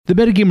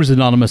The Metagamers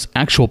Anonymous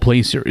Actual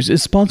Play Series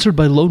is sponsored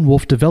by Lone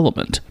Wolf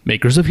Development,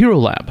 makers of Hero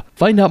Lab.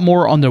 Find out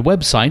more on their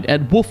website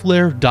at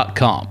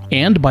wolflair.com,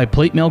 and by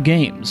Plate Mail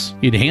Games.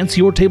 Enhance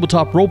your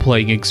tabletop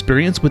role-playing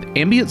experience with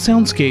ambient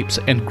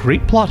soundscapes and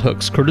great plot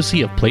hooks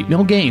courtesy of Plate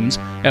Mail Games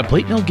at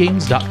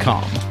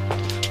platemailgames.com.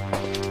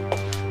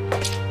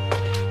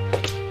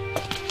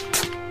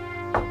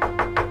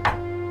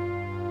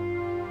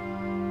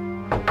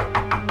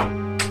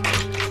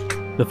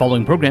 The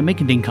following program may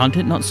contain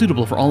content not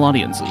suitable for all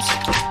audiences.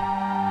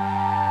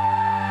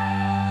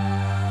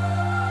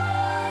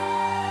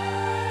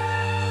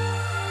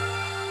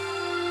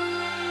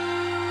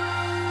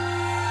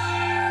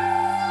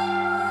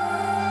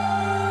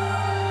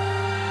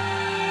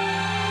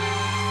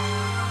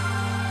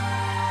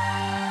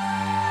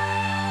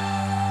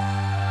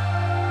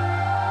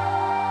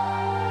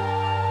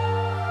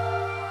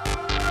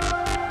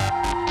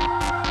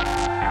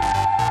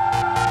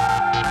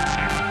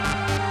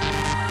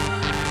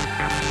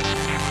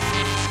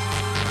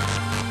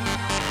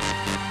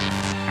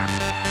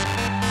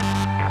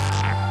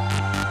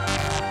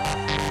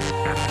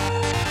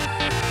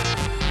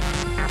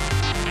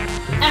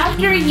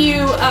 After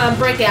you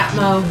break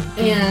Atmo,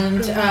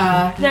 and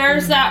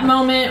there's that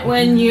moment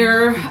when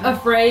you're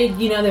afraid,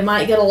 they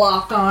might get a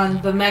lock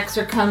on. The mechs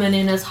are coming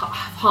in as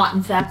hot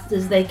and fast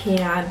as they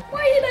can.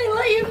 Why did I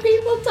let you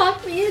people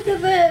talk me into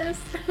this?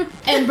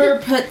 Ember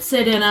puts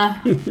it in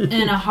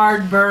a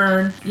hard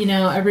burn.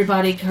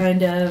 Everybody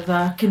kind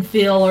of can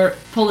feel or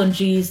pulling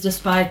G's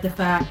despite the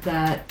fact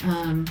that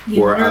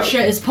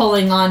inertia is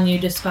pulling on you,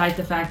 despite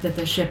the fact that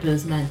the ship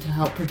is meant to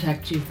help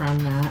protect you from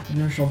that.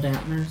 Inertial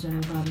dampeners,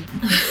 anybody?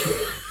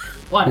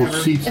 Whatever.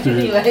 Well, seats that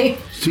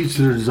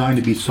are designed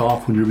to be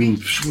soft when you're being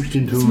smushed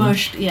into them.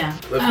 Smushed, yeah.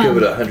 Let's give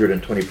it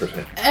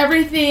 120%.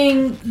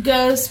 Everything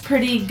goes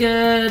pretty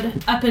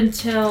good up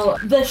until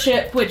the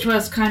ship, which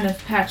was kind of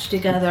patched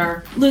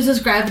together, loses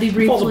gravity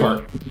briefly. Falls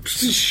apart.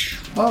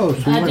 Oh,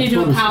 so due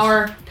to a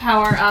power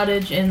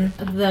outage in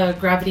the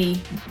gravity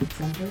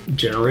center.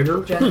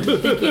 Generator? Thank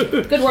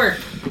you. Good word.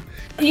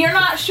 You're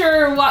not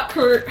sure what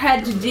Kurt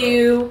had to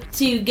do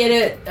to get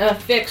it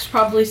fixed,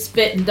 probably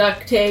spit and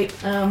duct tape,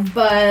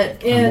 but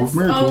it's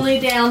only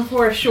down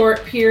for a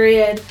short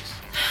period.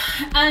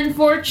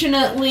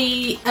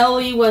 Unfortunately,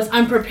 Ellie was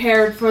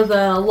unprepared for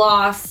the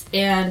loss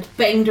and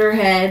banged her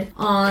head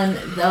on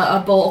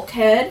a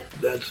bulkhead.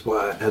 That's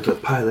why, as a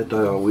pilot,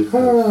 I always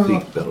have a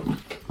seatbelt.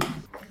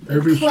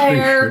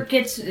 Claire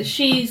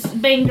she's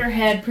banged her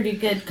head pretty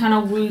good, kind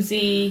of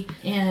woozy,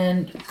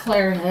 and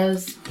Claire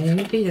has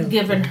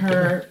given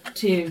her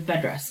to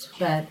bed rest.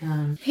 But,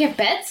 You have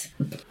beds?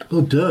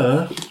 Oh,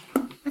 duh.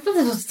 I thought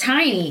this was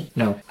tiny.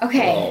 No.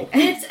 Okay.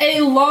 it's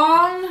a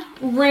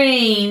long-range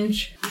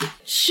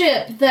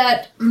ship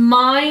that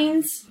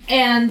mines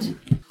and...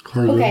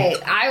 Okay,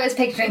 I was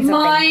picturing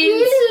something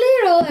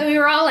really little, and we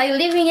were all like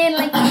living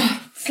in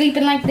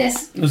sleeping like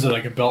this. Is it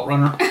like a belt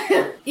runner?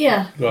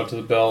 Yeah. Go out to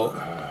the belt,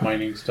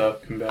 mining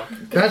stuff, come back.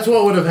 That's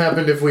what would have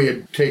happened if we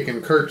had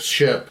taken Kurt's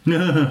ship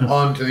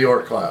onto the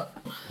Orclap.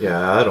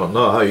 Yeah, I don't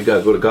know how you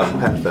guys would have gotten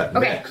past that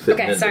Okay, neck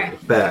sitting in sorry.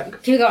 the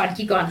back. Keep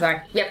going,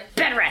 sorry. Yep,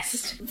 bed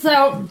rest.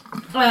 So,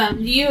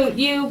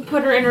 you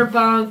put her in her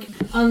bunk.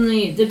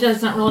 It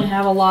doesn't really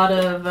have a lot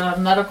of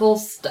medical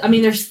I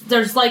mean,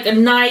 there's like a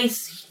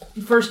nice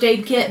first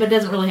aid kit, but it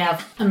doesn't really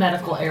have a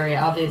medical area.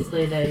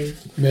 Obviously,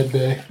 Med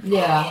bay.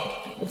 Yeah.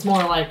 It's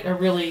more like a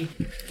really,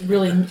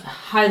 really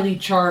highly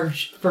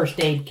charged first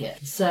aid kit.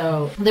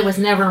 So, that was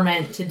never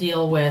meant to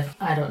deal with,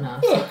 I don't know,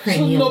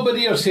 So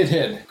nobody else hit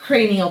head.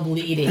 cranial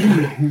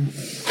bleeding.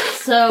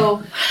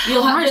 So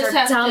you'll just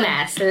have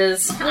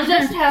dumbasses.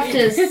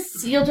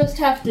 You'll just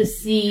have to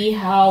see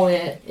how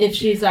if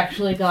she's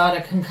actually got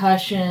a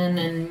concussion,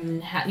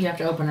 and you have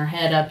to open her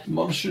head up.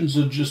 Martians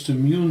are just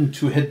immune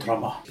to head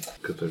trauma.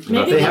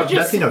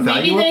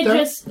 Maybe they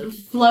just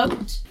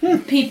float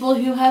people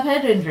who have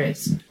head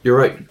injuries. You're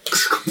right.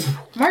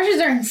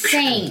 Martians are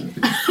insane.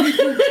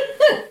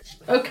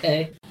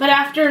 Okay. But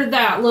after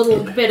that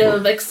little bit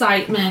of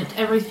excitement,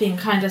 everything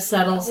kind of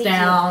settles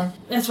down.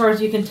 As far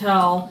as you can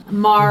tell,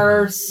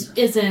 Mars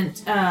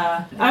isn't...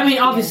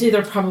 obviously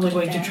they're probably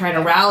going to try to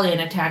rally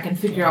and attack and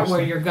figure out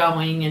where you're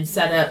going and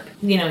set up,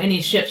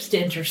 any ships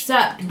to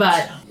intercept,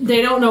 but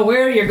they don't know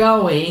where you're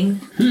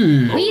going.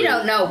 We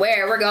don't know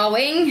where we're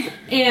going.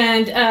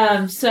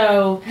 And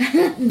so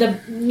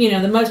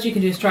the most you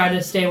can do is try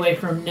to stay away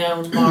from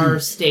known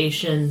Mars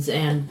stations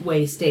and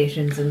way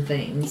stations and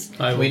things.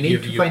 I will We need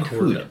give to you find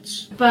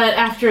coordinates. But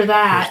after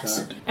that,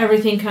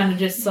 everything kind of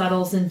just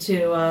settles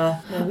into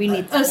a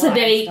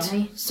sedate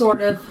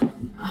sort of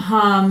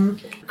hum.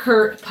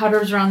 Kurt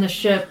putters around the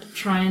ship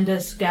trying to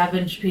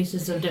scavenge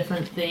pieces of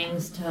different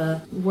things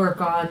to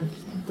work on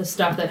the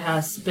stuff that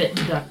has spit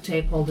and duct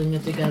tape holding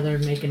it together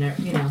and making it,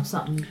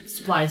 something,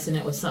 splicing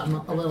it with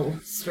something a little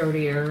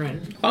sturdier.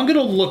 And I'm going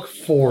to look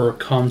for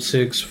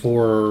comsigs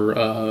for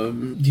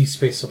these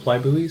space supply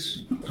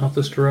buoys out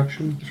this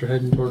direction as we're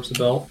heading towards the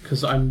belt.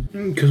 Because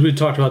we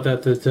talked about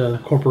that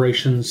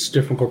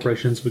different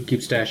corporations would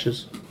keep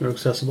stashes. They're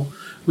accessible.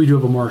 We do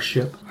have a Mars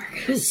ship.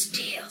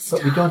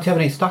 But we don't have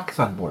any stocks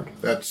on board.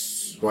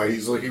 That's why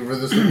he's looking for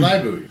the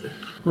supply buoy.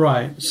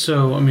 Right.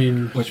 So, I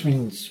mean... Which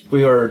means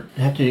we are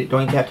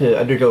going to have to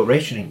undergo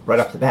rationing right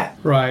off the bat.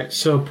 Right.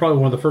 So probably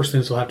one of the first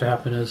things that'll have to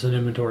happen is an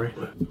inventory.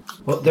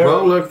 Well,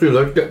 Let's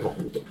get...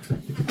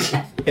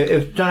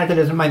 if Jonathan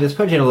doesn't mind us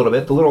fudging a little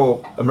bit, the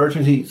little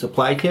emergency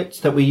supply kits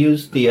that we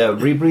use the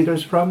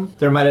rebreathers from,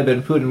 there might have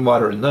been food and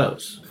water in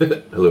those.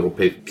 a little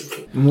pig.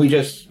 And we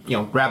just,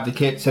 grabbed the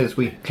kits as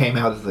we came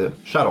out of the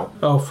shuttle.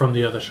 Oh, from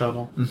the other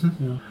shuttle.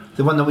 Mm-hmm. Yeah.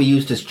 The one that we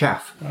used as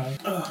chaff. Right.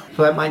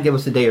 So that might give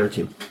us a day or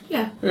two.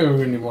 Yeah. Yeah, we're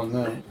gonna need more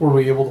than that. Were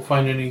we able to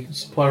find any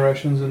supply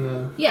rations in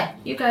the Yeah,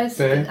 you guys.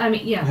 bay? I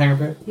mean, yeah. Hangar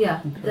bay?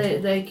 Yeah,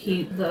 they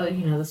keep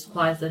the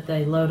supplies that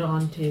they load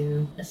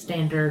onto a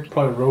standard.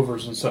 Probably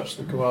rovers and such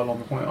that go out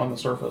on the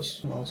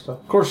surface and all that stuff.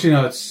 Of course,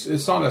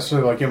 it's not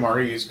necessarily like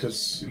MREs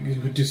because you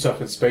could do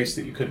stuff in space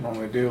that you couldn't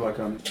normally do, like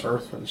on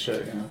Earth and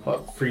shit.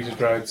 Like freezer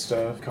dried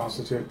stuff,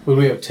 constitute. Would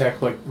we have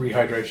tech like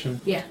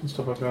rehydration? Yeah. And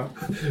stuff like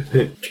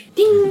that.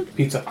 Ding.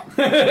 Pizza.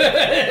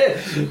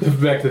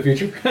 Back to the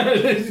Future.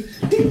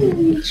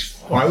 Ding.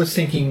 Well, I was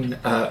thinking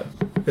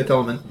Fifth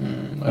Element.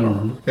 I don't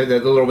remember. A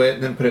little bit,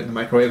 and then put it in the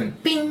microwave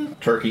and bing,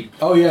 turkey.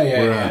 Oh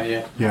yeah.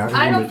 Yeah.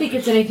 I don't think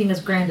it's anything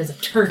as grand as a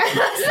turkey.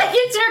 I was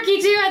thinking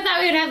turkey too. I thought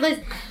we would have this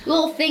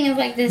little thing of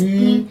like this.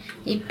 You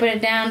put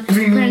it down, put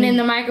it in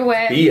the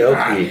microwave.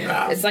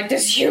 BLT. It's like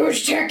this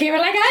huge turkey. We're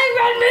like,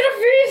 I made a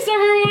feast,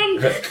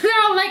 everyone.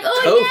 They're all like,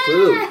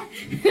 oh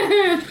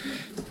yeah.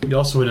 You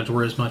also wouldn't have to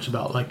worry as much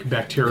about like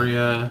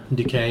bacteria,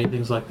 decay,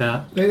 things like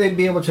that. Maybe they'd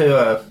be able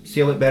to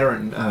seal it better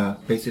and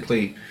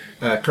basically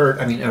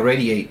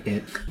irradiate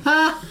it.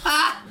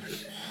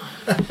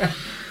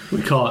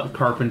 We call it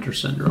carpenter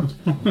syndrome.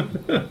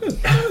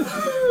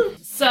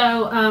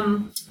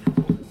 So,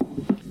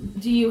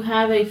 do you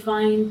have a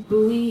fine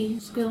buoy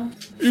skill?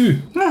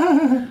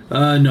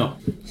 No.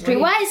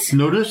 Streetwise?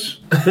 Notice?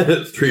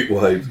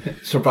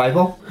 Streetwise.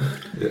 Survival?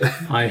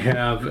 I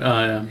have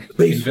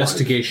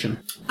investigation.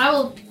 I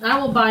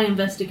will buy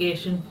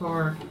investigation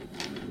for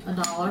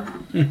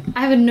 $1. I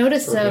haven't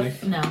noticed so.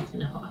 No.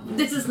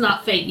 This is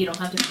not fate. You don't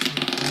have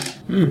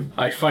to.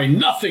 I find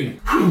nothing.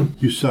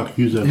 You suck.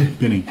 Use a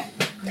Benny.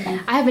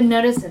 I haven't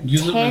noticed a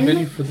Use it my 10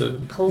 Benny for the.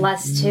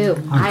 plus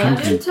 2. I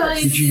can tell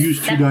you. Did you use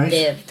 2 dice?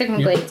 Perceptive.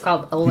 Technically, it's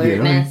called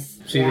alertness.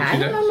 See the Yeah, I 2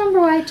 don't dice? remember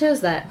why I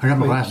chose that. I got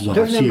my glasses on. I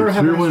Doesn't see a Ember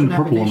have clear one and a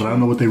purple one, navigation? but I don't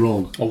know what they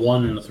rolled. A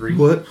 1 and a 3.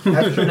 What?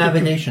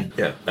 Astronavigation.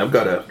 Yeah, I've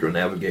got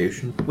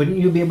astronavigation. Wouldn't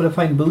you be able to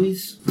find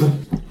buoys?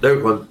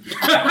 There's one.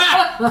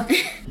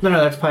 No,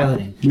 that's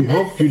piloting. We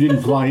hope you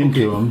didn't fly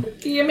into them.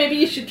 Yeah, maybe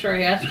you should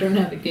try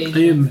astronavigation. I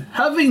am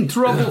having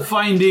trouble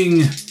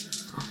finding.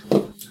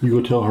 You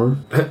go tell her.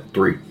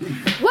 3.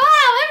 Wow,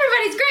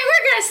 everybody's great.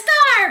 We're going to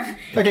starve.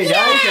 Okay,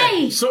 guys.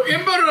 Yay! So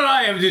Ember and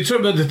I have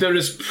determined that there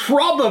is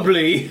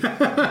probably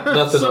Nothing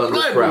on supply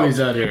this route. buoys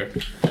out here.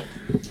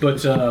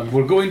 But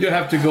we're going to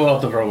have to go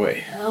out of our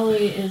way.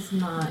 Ellie is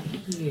not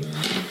here.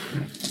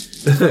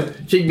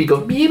 She'd be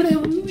going.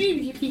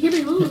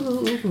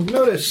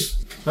 Notice.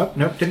 Oh,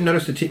 nope, didn't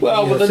notice the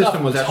Well, with the enough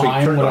system was time,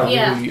 actually turned would on. I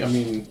Yeah. really, I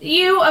mean,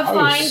 You would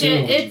find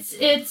assume.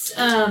 it's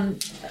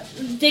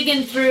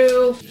digging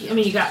through. I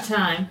mean, you got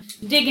time.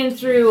 Digging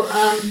through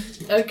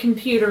a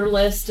computer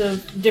list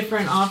of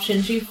different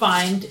options. You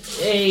find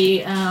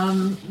a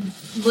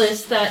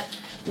list that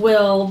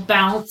will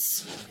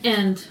bounce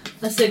and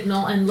a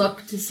signal and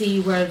look to see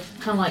where,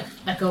 kind of like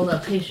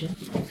echolocation,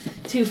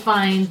 to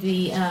find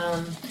the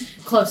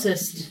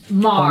closest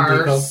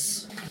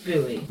Mars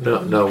buoy.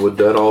 Now, would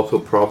that also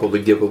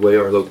probably give away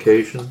our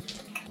location?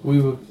 we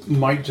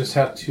might just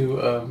have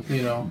to,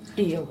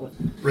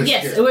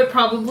 Yes, it would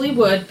probably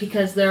would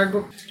because they're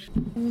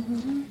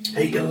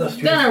Hey,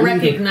 illustrious gonna reader.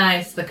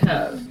 recognize the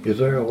code. Is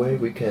there a way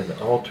we can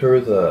alter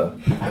the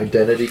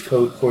identity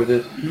code for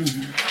this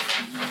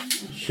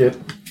ship?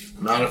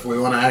 Not if we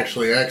want to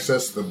actually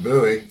access the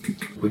buoy.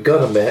 We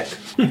got a mech.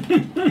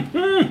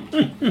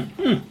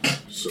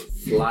 So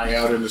fly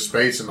out into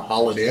space and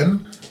haul it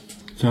in.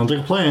 Sounds like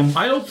a plan.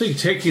 I don't think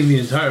taking the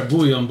entire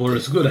buoy on board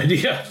is a good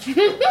idea.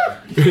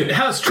 It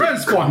has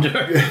transponder.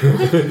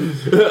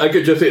 I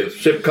could just see a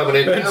ship coming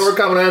in. Yeah, we're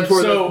coming in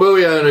towards So, the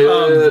buoy.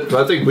 And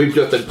I think we've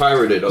just been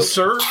pirated.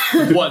 Sir,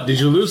 what, did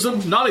you lose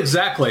them? Not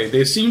exactly.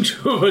 They seem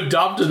to have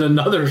adopted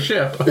another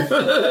ship.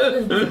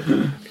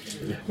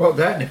 Well,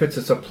 that, and if it's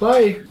a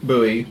supply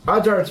buoy,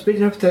 odds are it's big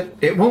enough that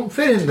it won't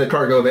fit in the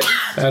cargo bay.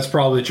 That's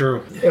probably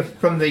true. If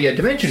from the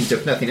dimensions,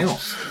 if nothing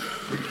else.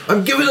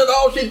 I'm giving it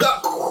all she's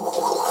got.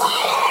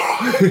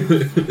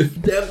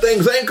 Damn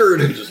thing's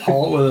anchored. Just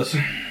haul it with us.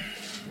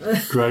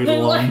 Drag it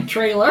Like along.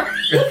 trailer.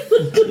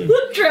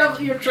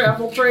 Your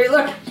travel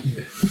trailer.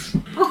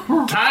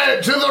 Tie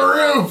it to the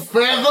roof,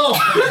 Bethel!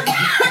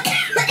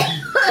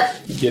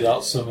 Get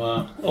out some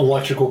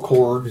electrical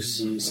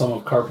cords and some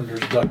of Carpenter's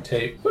duct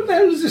tape. What the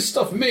hell is this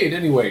stuff made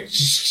anyway?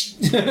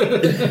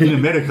 In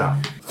America.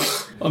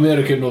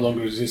 America no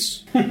longer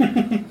exists.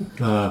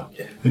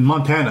 In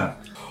Montana.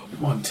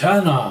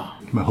 Montana.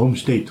 My home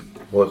state.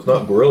 Well, it's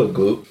not Gorilla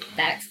Glue.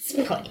 That's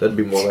Specifically. That'd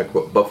be more like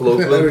what Buffalo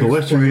The live.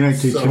 Western United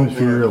States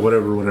Hemisphere, or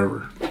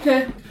whatever.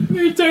 Okay.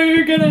 So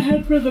you're gonna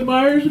head for the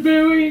Mars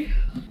buoy?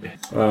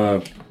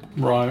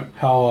 Right.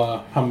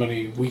 How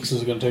many weeks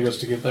is it going to take us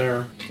to get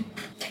there?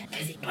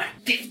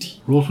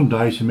 50. Roll some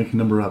dice and make a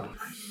number up.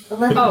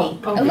 11. Oh,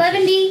 okay.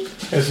 11.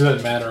 It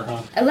doesn't matter,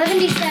 huh?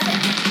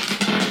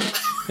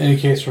 11-7. In any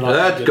case, we're not.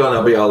 That's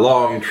gonna be a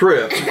long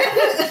trip.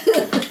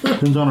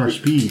 Depends on our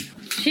speed.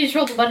 She just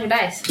rolled a bunch of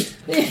dice.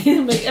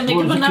 Make up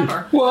a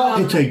number.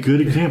 It's a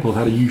good example of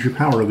how to use your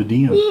power of a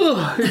DM.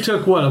 It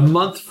took, what, a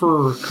month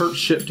for Kurt's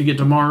ship to get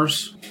to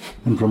Mars?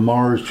 And from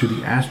Mars to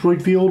the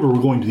asteroid field, or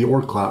we're going to the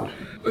Oort cloud?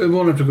 We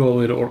won't have to go all the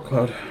way to Oort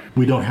Cloud.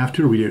 We don't have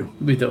to, or we do?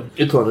 We don't.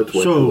 It's on its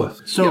way to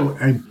us. So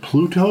a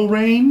Pluto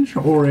range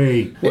or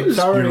a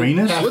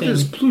Uranus? What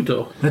is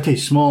Pluto? That's a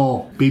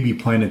small baby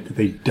planet that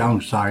they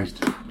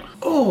downsized.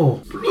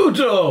 Oh,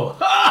 Pluto!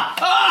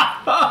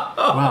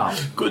 Wow.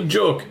 Good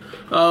joke.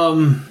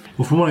 Well,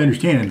 from what I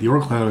understand, the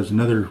Oort cloud is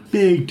another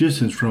big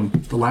distance from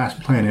the last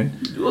planet.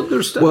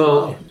 Understand.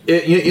 Well,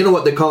 you know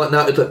what they call it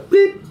now? It's a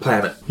big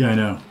planet. Yeah, I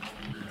know.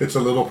 It's a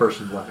little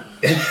person planet.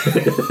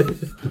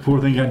 The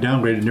poor thing got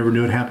downgraded, never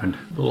knew it happened.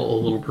 A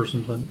little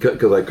person plan.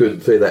 Because I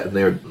couldn't say that in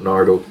there,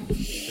 Nardo.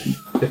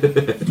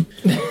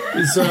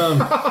 It's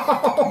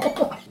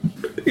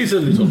he's a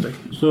little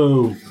thing.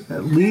 So,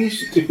 at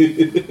least,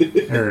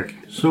 Eric,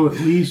 at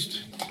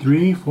least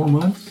 3-4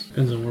 months?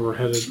 Depends on where we're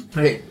headed.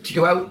 Okay, to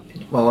go out,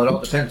 well, it all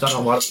depends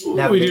on what...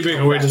 We do make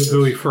our way to the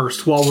buoy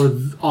first. While we're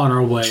on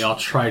our way, I'll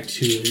try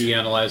to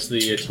reanalyze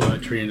the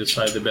telemetry and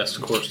decide the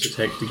best course to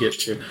take to get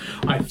to.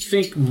 I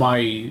think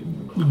my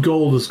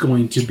goal is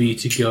going to be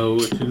to go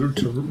to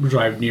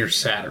drive near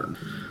Saturn,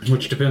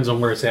 which depends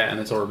on where it's at in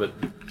its orbit.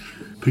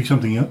 Pick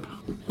something up?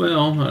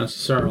 Well, not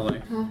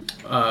necessarily.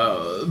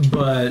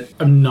 But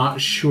I'm not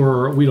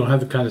sure. We don't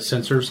have the kind of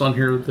sensors on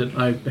here that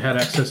I had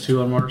access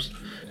to on Mars.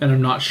 And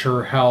I'm not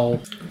sure how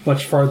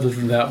much farther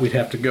than that we'd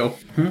have to go.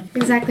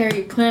 Exactly are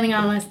you planning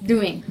on us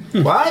doing?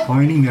 What?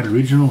 Finding that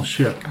original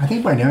ship. I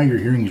think by now your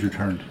hearing is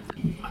returned.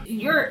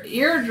 Your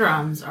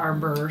eardrums are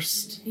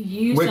burst.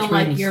 You Which sound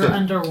like means you're that-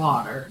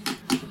 underwater.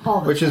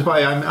 All the Which is time.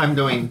 why I'm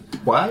doing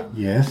what?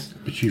 Yes,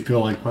 but you feel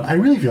like what I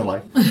really feel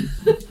like.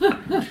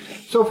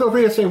 So feel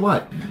free to say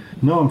what.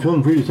 No, I'm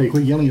feeling free to say,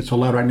 quit yelling it so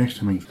loud right next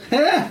to me.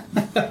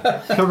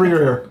 Cover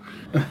your ear.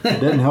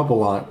 It doesn't help a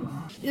lot.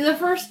 The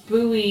first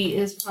buoy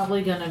is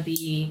probably going to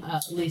be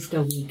at least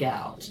a week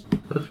out.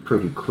 That's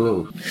pretty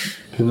close.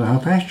 Depends on how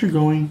fast you're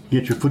going.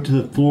 Get your foot to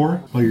the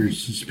floor while you're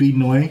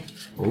speeding away.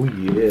 Oh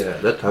yeah,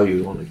 that's how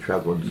you want to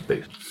travel in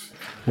space.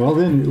 Well,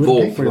 then it wouldn't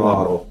Full take very long.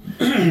 throttle.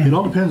 It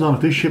all depends on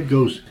if this ship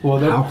goes Well,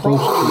 they're how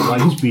close to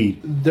light speed.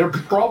 They're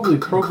probably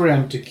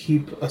programmed to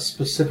keep a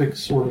specific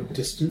sort of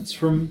distance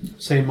from,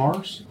 say,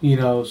 Mars.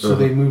 So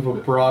they move a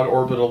broad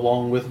orbit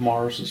along with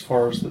Mars as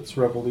far as its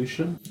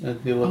revolution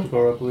and the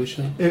elliptical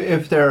revolution.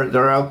 If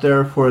they're out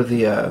there for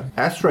the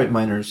asteroid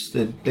miners,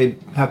 they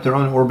have their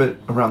own orbit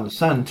around the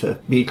sun to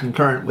be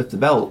concurrent with the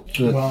belt.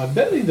 Well, I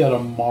bet you that a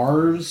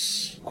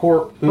Mars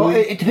Corp buoy. Well,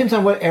 it depends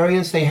on what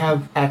areas they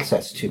have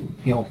access to.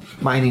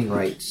 Mining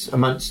rights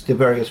amongst the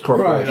various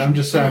corporations. Right, I'm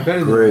just saying, I bet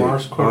you that Great.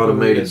 Mars Corp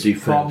Automated is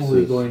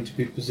probably defenses. going to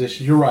be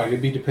positioned. You're right,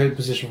 it'd be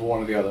positioned for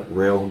one or the other.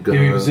 Rail It'd be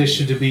gun,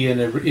 positioned to be in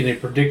a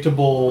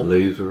predictable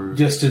lasers,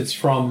 distance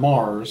from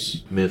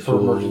Mars for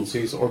missiles.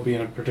 emergencies, or be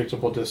in a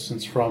predictable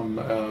distance from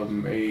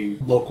a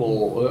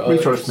local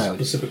Resource node.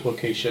 specific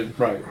location,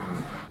 right,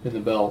 in the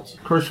belt.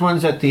 Of course,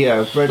 ones at the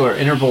regular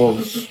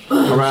intervals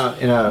around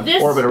in a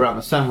This- orbit around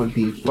the sun would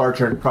be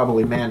larger and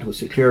probably manned with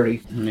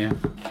security. Yeah.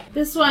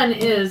 This one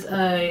is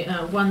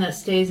one that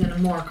stays in a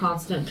more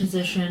constant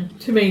position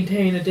to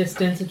maintain a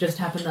distance. It just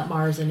happened that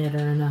Mars and it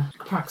are in a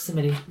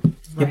proximity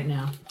right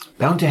now.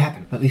 Bound to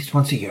happen at least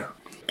once a year.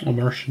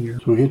 Immersion year.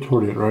 So we get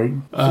toward it, right?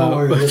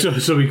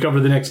 So we cover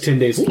the next 10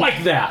 days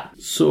like that.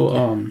 So,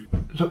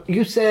 So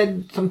you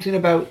said something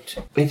about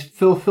it's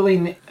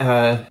fulfilling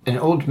an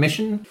old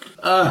mission.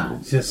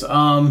 yes,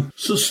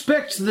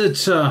 suspect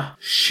that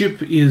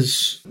ship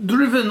is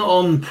driven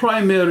on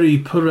primary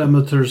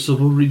parameters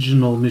of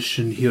original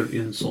mission here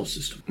in Sol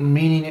System.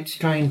 Meaning it's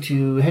trying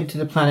to head to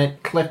the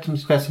planet, collect some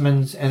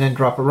specimens, and then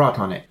drop a rot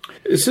on it.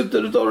 Except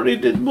that it already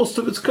did most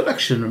of its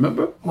collection,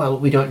 remember? Well,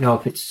 we don't know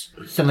if it's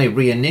suddenly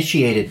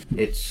reinitiated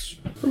its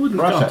I wouldn't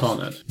process.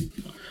 count on it.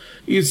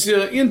 Its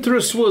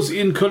interest was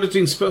in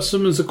collecting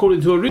specimens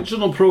according to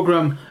original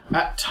program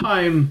at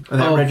time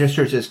And that of...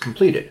 registers as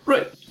completed.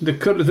 Right, the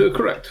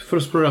correct.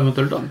 First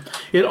parameter done.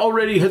 It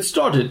already had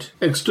started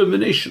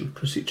extermination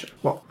procedure.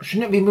 Well,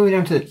 shouldn't it be moving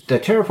on to the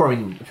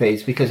terraforming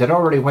phase because it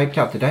already wiped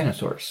out the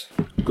dinosaurs?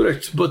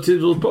 Correct, but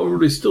it will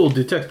probably still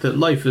detect that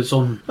life is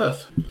on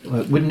Earth.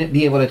 Wouldn't it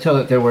be able to tell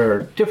that there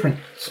were different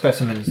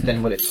specimens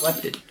than what it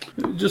collected?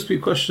 It'd just be a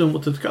question of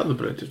what it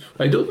calibrated.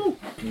 I don't know.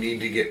 Need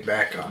to get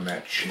back on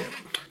that ship.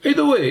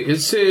 Either way,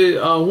 it's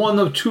one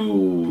of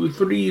 2,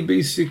 3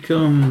 basic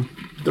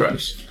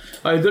drives.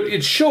 Either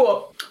it show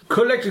up,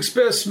 collecting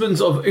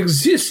specimens of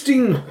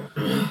existing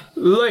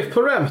life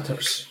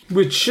parameters,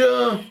 which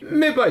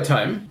may buy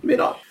time, may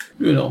not.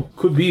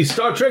 Could be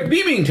Star Trek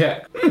beaming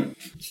tech.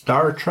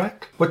 Star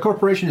Trek? What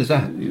corporation is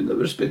that? You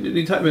never spent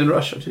any time in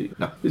Russia, do you?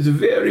 No. It's a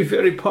very,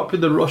 very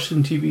popular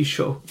Russian TV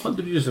show.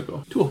 100 years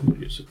ago. 200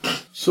 years ago.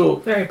 So,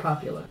 Very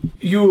popular.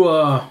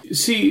 you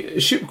see, a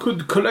ship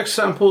could collect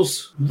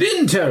samples,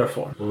 then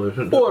terraform.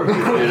 Or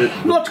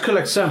could not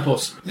collect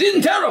samples,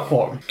 then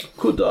terraform.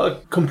 Could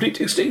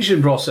complete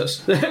extinction process,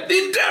 then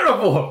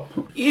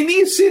terraform.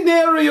 Any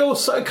scenario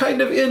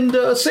kind of in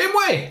the same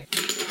way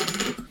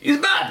is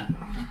bad.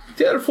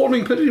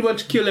 Terraforming pretty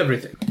much kill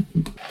everything.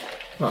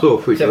 So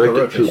if we except for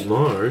direct it to roaches.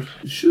 Mars,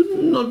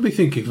 Should not be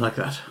thinking like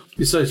that.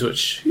 Besides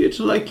which, it's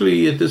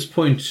likely at this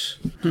point...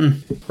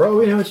 For all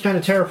we know, it's trying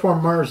to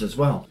terraform Mars as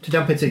well, to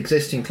dump its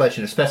existing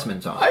collection of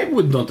specimens on. I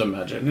would not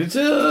imagine. It's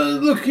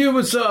look, he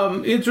was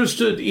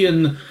interested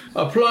in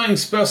applying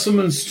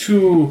specimens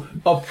to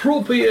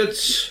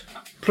appropriate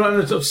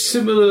planet of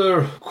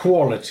similar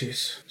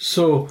qualities.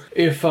 So,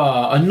 if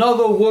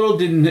another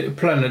world in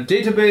planet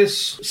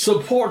database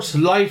supports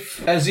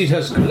life as it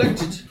has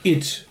collected,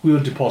 it will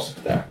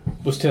deposit there.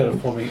 Was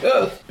terraforming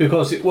Earth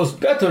because it was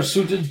better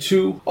suited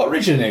to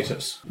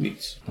originators'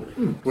 needs.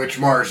 Which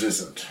Mars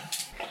isn't.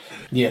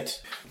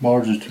 Yet.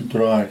 Mars is too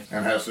dry.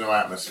 And has no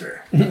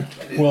atmosphere.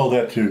 Well,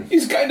 that too.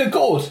 It's kind of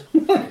cold.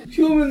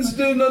 Humans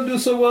do not do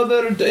so well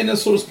there.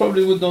 Dinosaurs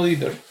probably would not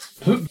either.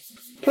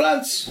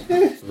 Plants,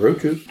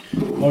 roaches.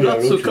 Oh, yeah,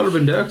 lots of roaches.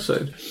 carbon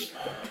dioxide.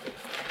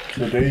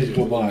 The days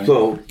go by.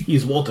 So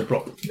He's water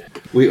problem.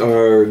 we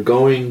are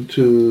going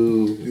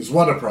to. Is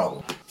what a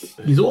problem?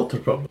 He's water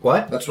problem.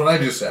 What? That's what I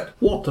just said.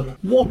 Water.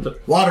 Water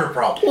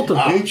problem. Water.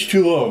 Ah,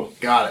 H2O.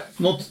 got it.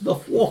 Not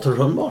enough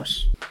water on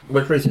Mars.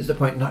 Which raises the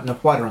point, not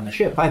enough water on the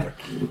ship either.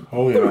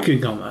 Oh, yeah.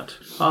 Working on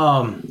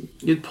that.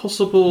 It's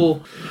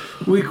possible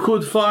we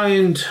could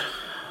find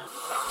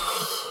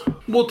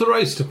water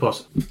ice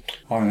deposit.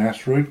 On an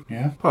asteroid,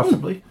 yeah.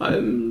 Possibly.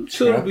 I'm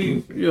sure Yeah.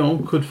 we,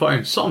 could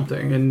find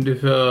something, and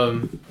if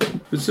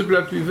it's simply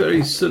have to be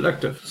very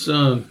selective.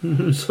 So,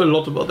 there's a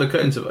lot of other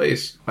kinds of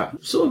ice.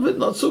 Some of it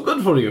not so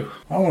good for you.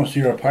 I want to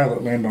see our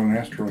pilot land on an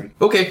asteroid.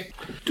 Okay.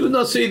 Do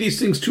not say these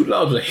things too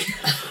loudly.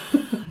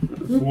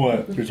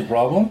 What? There's a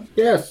problem?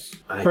 Yes.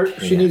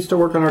 can't. She needs to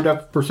work on her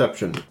depth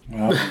perception.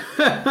 Well,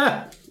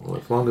 Well,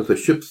 as long as the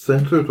ship's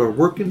sensors are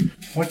working.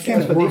 why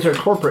can't Yes, it but work? these are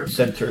corporate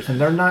sensors, and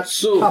they're not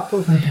So- top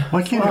of the...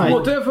 Why can't it Fine.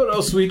 work? Whatever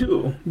else we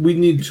do, we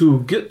need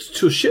to get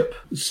to ship,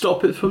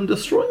 stop it from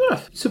destroying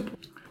Earth. Simple.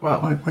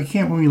 Why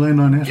can't when we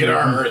land on an Get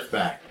asteroid? our Earth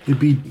back. It'd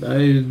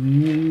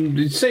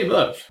be. Same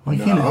Earth. Why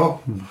can't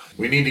No.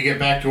 We need to get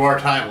back to our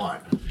timeline.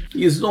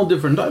 It's no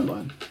different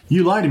timeline. it?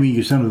 You lied to me,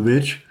 you son of a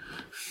bitch.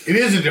 It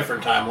is a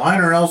different timeline,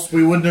 or else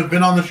we wouldn't have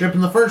been on the ship in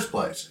the first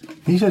place.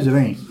 He says it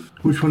ain't.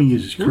 Which one of you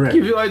is correct?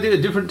 Give you an idea,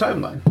 different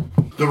timeline.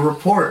 The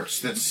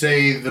reports that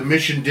say the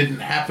mission didn't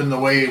happen the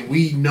way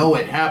we know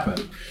it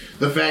happened.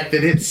 The fact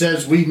that it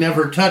says we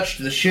never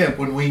touched the ship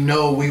when we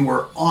know we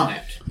were on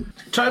it.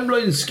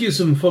 Timeline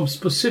schism from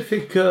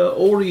specific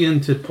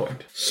oriented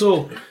point.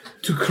 So,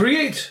 to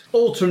create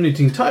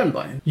alternating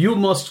timeline, you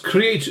must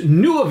create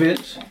new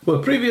event where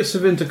previous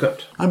event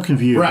occurred. I'm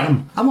confused. Right.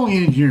 I'm only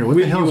an engineer. What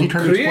the When hell is he you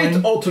trying to create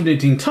explain?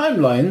 alternating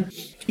timeline,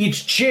 it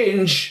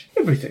change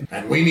everything.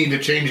 And we need to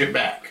change it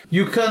back.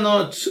 You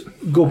cannot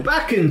go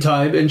back in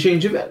time and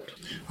change event.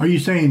 Are you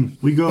saying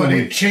we go But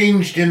and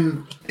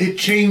it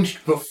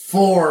changed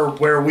before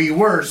where we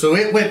were, so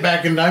it went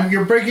back in time.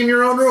 You're breaking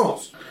your own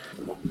rules.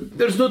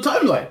 There's no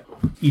timeline.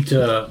 It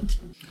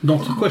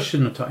not a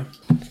question of time.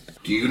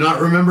 Do you not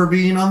remember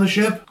being on the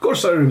ship? Of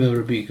course, I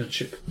remember being on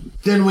ship.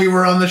 Then we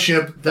were on the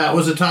ship. That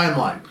was a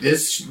timeline.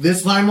 This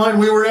timeline,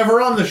 we were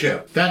never on the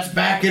ship. That's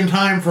back in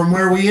time from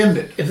where we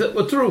ended. If that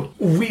were true,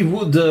 we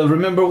would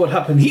remember what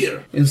happened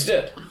here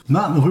instead.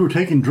 not if we were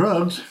taking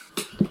drugs?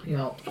 You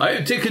know, I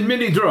have taken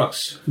many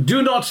drugs.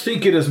 Do not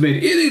think it has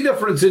made any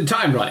difference in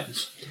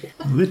timelines.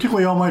 They took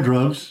away all my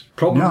drugs.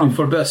 Probably Now,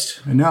 for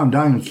best. and now I'm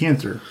dying of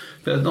cancer.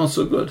 That's not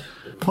so good.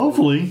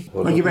 Hopefully,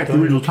 when I get back to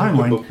the original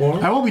timeline,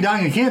 I won't be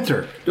dying of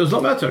cancer. Does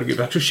not matter. Get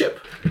back to ship.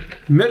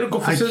 Medical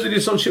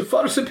facilities on ship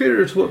far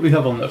superior to what we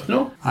have on Earth.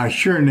 No, I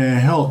sure in the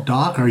hell,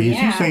 Doc. Are you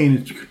Yeah.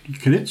 saying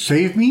could it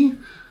save me?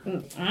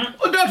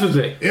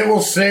 undoubtedly, It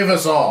will save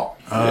us all.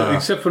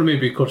 except for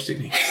maybe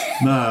Corsini.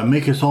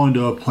 Make us all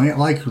into a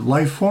plant-like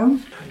life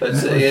form?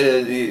 That's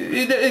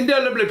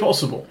indelibly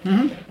possible.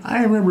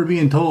 I remember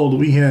being told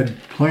we had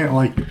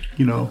plant-like,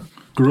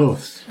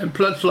 growth. And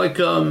plants like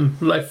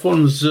life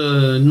forms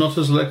not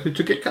as likely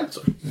to get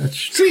cancer. That's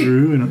See?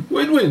 true. And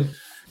Win-win.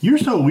 you're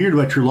so weird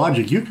about your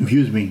logic. You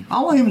confuse me.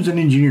 All I am is an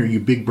engineer, you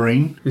big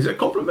brain. Is that a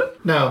compliment?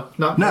 No,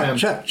 not No, them.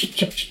 shut.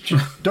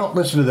 Don't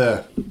listen to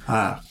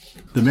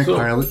the mech So-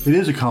 pilot. It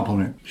is a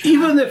compliment.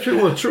 Even if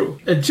it were true,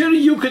 until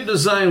you can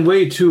design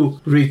way to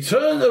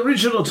return the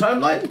original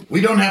timeline, We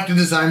don't have to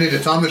design it.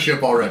 It's on the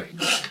ship already.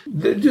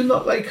 they do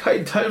not like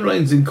hide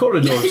timelines in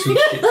corridors and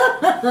shit.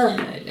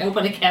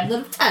 open a cabinet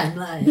of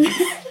timeline.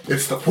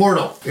 It's the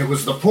portal. It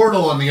was the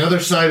portal on the other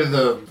side of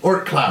the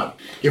Oort cloud.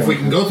 If we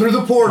can go through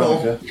the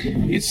portal,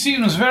 It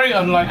seems very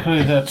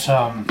unlikely that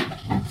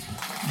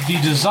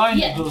the design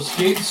Yeah. of those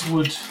gates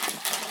would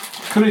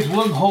create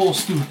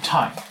wormholes through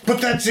time.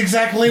 But that's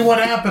exactly what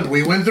happened.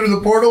 We went through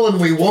the portal and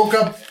we woke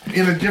up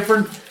in a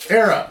different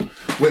era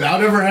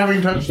without ever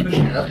having touched the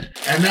ship,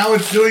 and now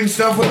it's doing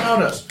stuff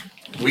without us.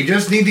 We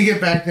just need to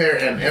get back there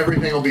and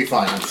everything will be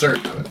fine. I'm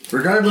certain of it.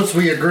 Regardless,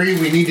 we agree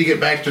we need to get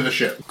back to the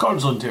ship.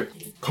 Cards on table.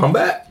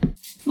 Combat?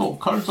 No,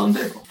 cards on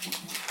table.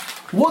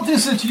 What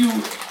is it you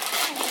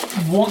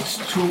want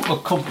to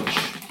accomplish?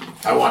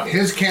 I want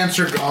his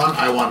cancer gone.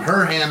 I want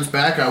her hands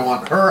back. I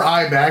want her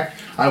eye back.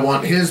 I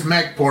want his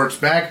mech ports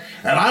back.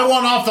 And I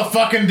want off the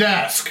fucking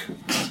desk.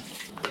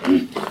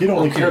 They don't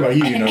really care about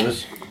you know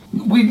this.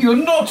 You're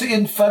not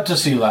in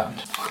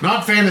Fantasyland.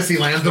 Not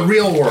Fantasyland, the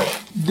real world.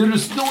 There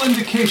is no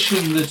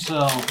indication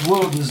that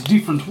world is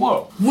different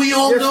world. We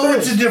all Yes, know there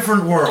it's is. a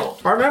different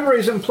world. Our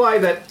memories imply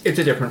that it's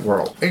a different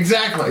world.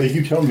 Exactly.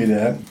 You tell me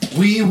that.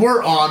 We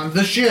were on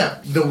the ship.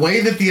 The way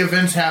that the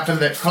events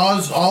happened that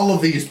caused all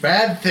of these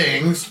bad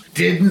things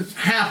didn't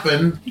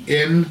happen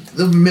in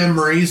the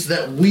memories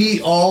that we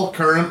all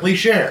currently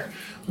share.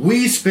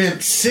 We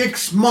spent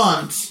 6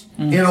 months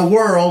in a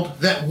world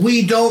that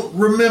we don't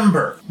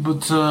remember.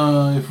 But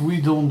if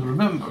we don't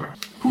remember,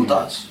 who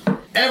does?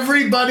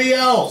 Everybody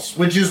else,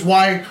 which is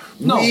why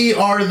we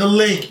are the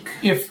link.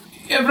 If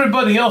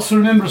everybody else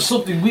remembers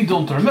something we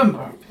don't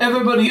remember,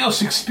 everybody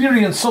else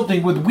experienced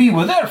something that we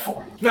were there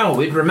for. No,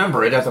 we'd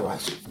remember it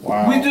otherwise.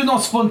 Wow. We do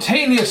not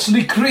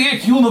spontaneously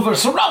create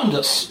universe around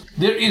us.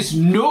 There is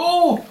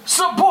no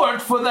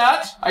support for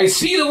that. I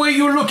see the way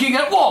you're looking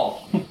at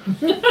Wall.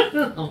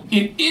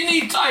 In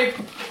any type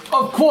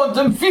of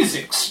quantum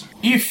physics,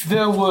 if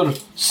there were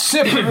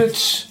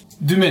separate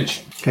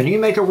dimensions, Can you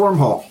make a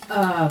wormhole?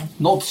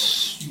 not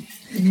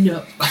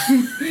No.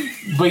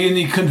 by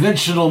any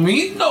conventional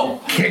means,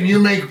 no. Can you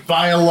make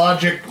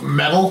biologic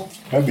metal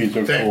That'd be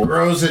so that cool.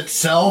 grows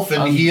itself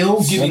and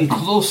heals? Getting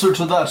closer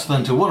to that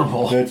than to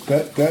wormhole.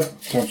 That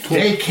sounds cool.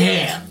 They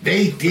can.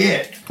 They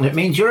did. It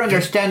means your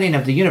understanding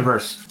of the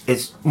universe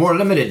is more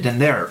limited than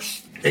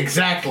theirs.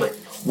 Exactly.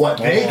 What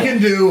they can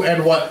do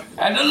and what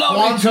And allow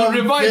me to quantum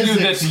remind you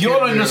that physics your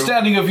can do.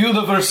 understanding of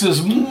universe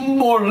is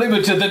more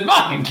limited than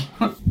mine.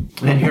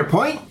 And your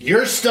point?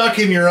 You're stuck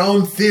in your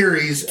own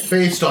theories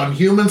based on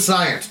human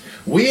science.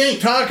 We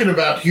ain't talking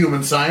about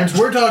human science.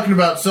 We're talking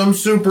about some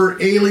super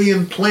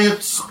alien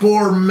plant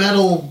spore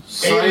metal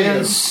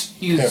alien. Science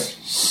is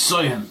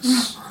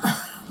science.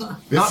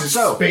 This Not is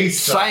so.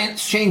 space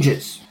Science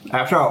changes.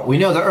 After all, we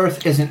know the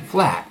Earth isn't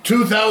flat.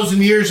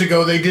 2,000 years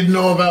ago, they didn't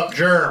know about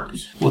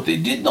germs. What they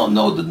did not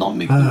know did not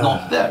make it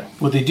not there.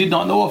 What they did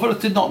not know of Earth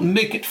did not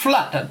make it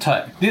flat at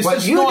time. This What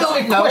is you not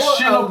don't a know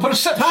question of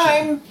perception.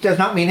 time does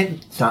not mean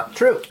it's not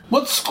true.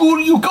 What school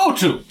you go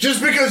to?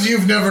 Just because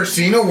you've never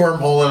seen a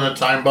wormhole in a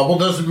time bubble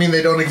doesn't mean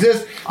they don't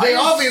exist. They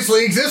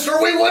obviously exist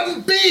or we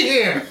wouldn't be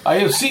here. I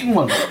have seen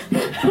one.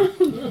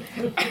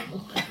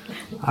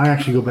 I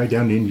actually go back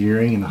down to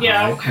engineering and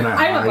Yeah, hide. And I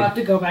I'm hide. about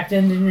to go back to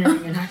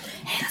engineering and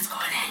hey, let's go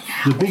and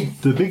hang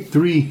out. The big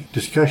three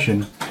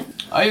discussion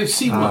I have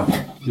seen one.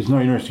 is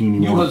not interesting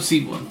You anymore. have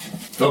seen one.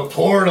 The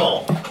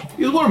portal.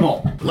 It's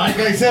wormhole. Like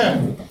I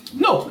said,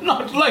 No,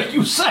 not like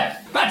you said.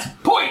 That's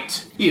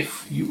point.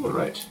 If you were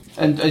right.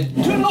 And I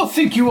do not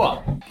think you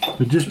are.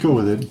 But just go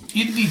with it.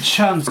 In the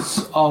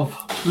chance of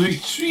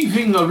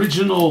retrieving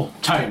original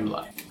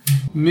timeline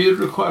may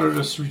require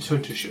us to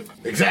return to ship.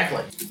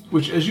 exactly.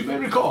 Which, as you may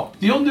recall,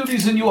 the only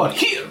reason you are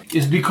here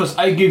is because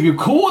I gave you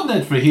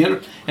coordinate for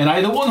here, and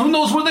I'm the one who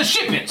knows where the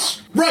ship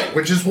is. Right,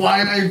 which is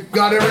why I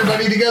got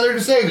everybody together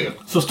to save you.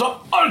 So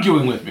stop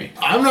arguing with me.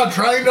 I'm not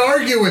trying to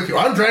argue with you.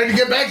 I'm trying to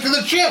get back to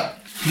the ship.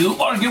 You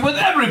argue with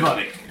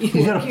everybody.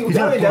 He's got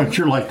a point.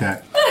 You're like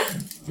that.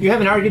 You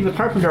haven't argued with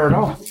Carpenter at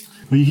all.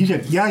 Well, he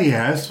said, yeah, he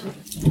has.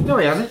 No,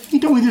 he hasn't. He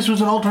told me this was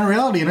an alternate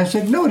reality, and I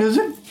said, no, it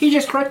isn't. He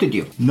just corrected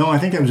you. No, I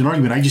think that was an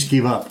argument. I just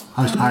gave up.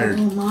 I was tired.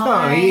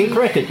 No, he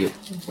corrected you.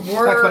 That's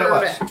what it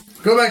was.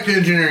 Go back to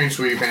engineering,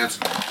 sweetie pants.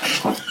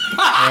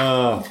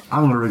 I'm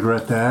going to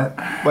regret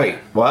that. Wait,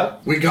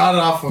 what? We got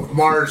off of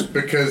Mars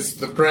because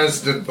the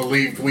president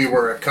believed we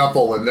were a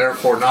couple and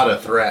therefore not a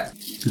threat.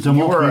 Because I'm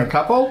You were a walking,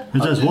 couple?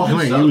 as I was walking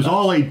away, it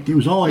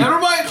was all a Never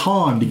mind.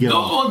 con to get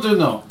Don't off. want to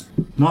know.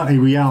 Not a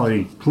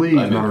reality. Please,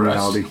 I'm not a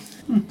impressed. reality.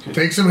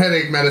 Take some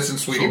headache medicine,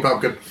 sweetie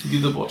pumpkin.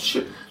 Did about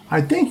ship. I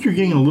think you're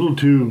getting a little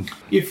too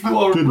If you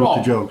are good wrong,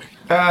 with the joke.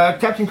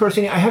 Captain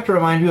Corsini, I have to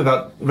remind you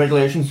about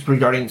regulations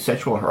regarding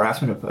sexual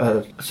harassment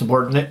of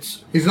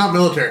subordinates. He's not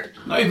military.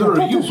 neither I are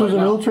thought you. this was a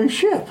right now. military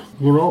ship.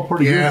 We're all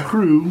part of Yeah. your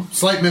crew.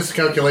 Slight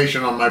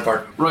miscalculation on my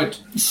part. Right.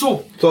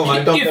 So, So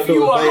I don't have if to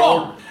you are obey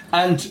wrong,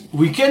 and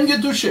we can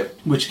get to ship,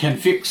 which can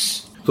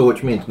fix So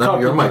which means now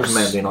you're my Carpenter's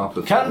commanding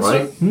officer, cancer.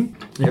 right?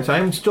 Yes, I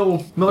am still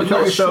I'm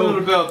military, not sure so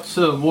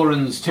about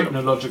Warren's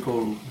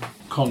technological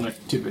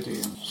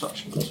connectivity and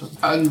such.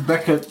 And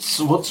Beckett's,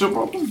 what's your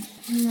problem?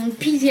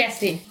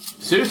 PTSD.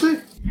 Seriously?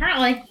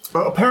 Apparently.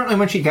 well, apparently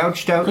when she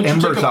gouged out Could you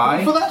take Ember's a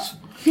eye, for that?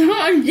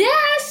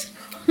 Yes!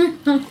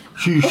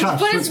 She shot.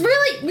 But it's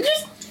really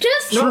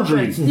just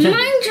Surgery.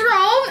 mind your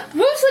own.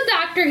 Who's the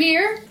doctor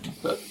here?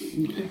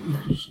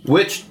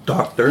 Which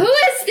doctor? Who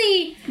is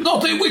the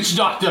Not a witch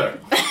doctor!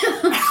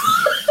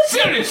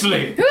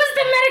 Seriously! Who's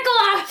the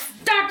medical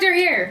doctor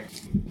here?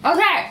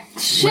 Okay.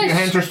 When your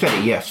hands are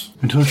steady, yes.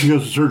 Until she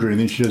goes to surgery, and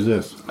then she does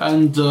this.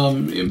 And,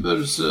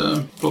 there's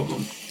a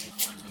problem.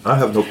 I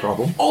have no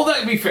problem. All that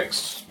can be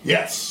fixed.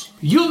 Yes.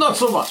 You not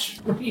so much.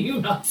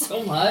 You not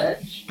so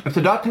much. If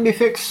the dock can be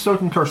fixed, so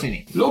can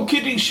Corsini.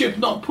 Locating ship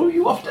not pull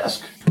you off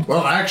desk.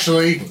 Well,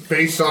 actually,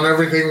 based on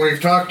everything we've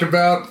talked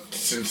about,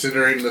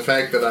 considering the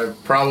fact that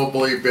I've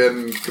probably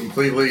been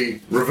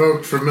completely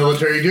revoked from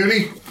military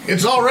duty,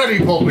 it's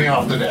already pulled me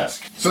off the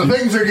desk. So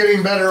things are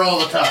getting better all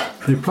the time.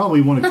 They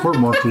probably want to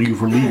court-martial you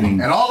for leaving.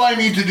 And all I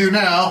need to do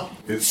now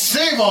is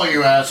save all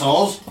you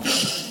assholes.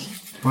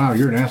 Wow,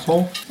 you're an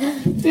asshole?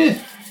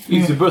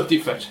 He's a birth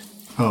defect.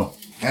 Oh.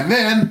 And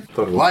then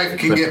life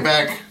can get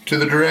back to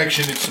the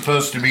direction it's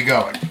supposed to be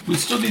going. We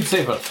still need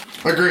Saber,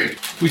 Agreed.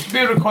 which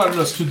may require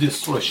us to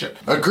destroy ship.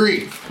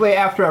 Agreed. Way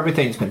after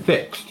everything's been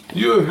fixed.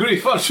 You agree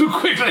far too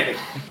quickly.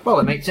 Well,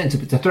 it makes sense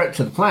if it's a threat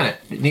to the planet.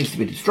 It needs to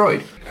be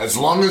destroyed. As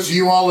long as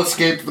you all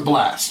escape the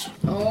blast.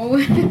 Oh.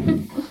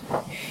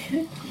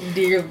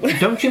 Dear.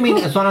 Don't you mean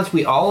as long as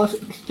we all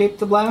escape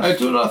the blast? I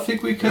do not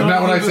think we can. Isn't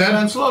that what I said?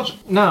 Man's logic.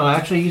 No,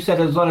 actually, you said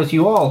as long as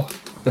you all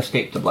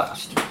escape the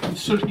blast. I'm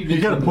sure he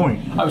You got a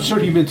point. I'm sure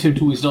he meant him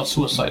to. He's not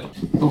suicidal.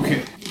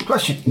 Okay.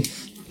 Question.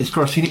 Is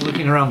Corsini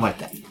looking around like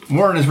that?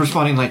 Warren is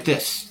responding like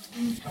this.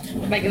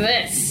 Like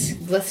this.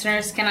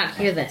 Listeners cannot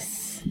hear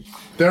this.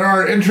 There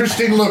are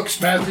interesting looks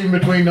passing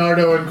between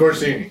Nardo and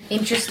Corsini.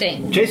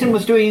 Interesting. Jason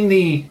was doing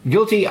the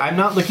guilty, I'm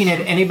not looking at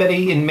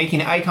anybody and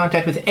making eye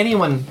contact with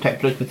anyone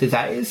type look with his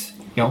eyes.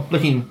 You know,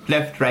 looking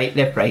left,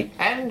 right.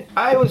 And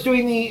I was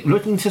doing the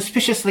looking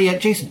suspiciously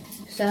at Jason.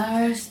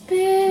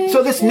 Suspicious.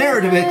 So this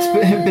narrative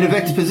bit of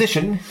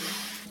exposition.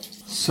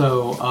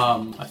 So,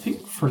 I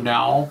think for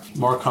now,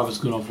 Markov is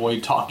going to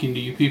avoid talking to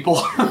you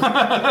people.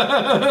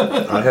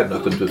 I had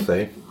nothing to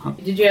say.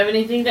 Did you have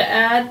anything to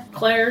add,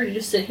 Claire? You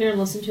just sit here and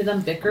listen to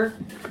them bicker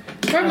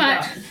Pretty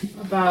much.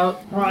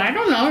 about. Well, I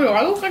don't know. Do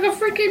I look like a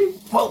freaking...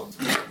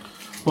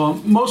 Well,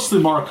 most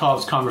of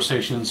Markov's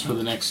conversations for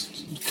the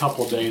next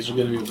couple of days are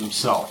going to be with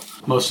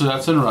himself. Most of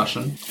that's in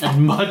Russian,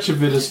 and much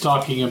of it is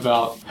talking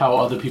about how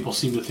other people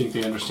seem to think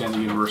they understand the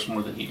universe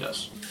more than he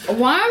does.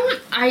 One,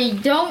 I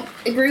don't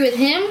agree with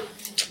him.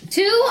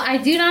 Two, I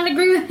do not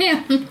agree with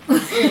him.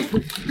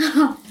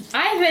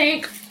 I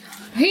think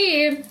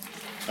he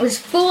is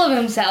full of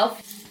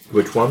himself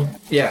Which one?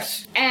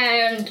 Yes.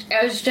 and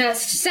is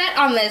just set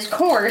on this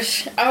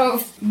course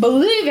of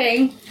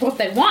believing what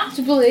they want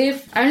to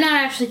believe. I'm not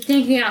actually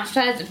thinking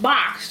outside the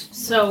box.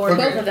 So we're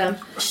Both of them.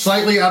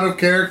 Slightly out of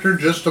character,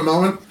 just a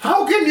moment.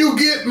 How can you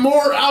get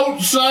more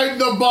outside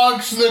the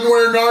box than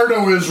where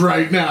Nardo is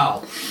right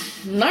now?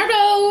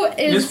 Nardo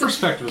His is...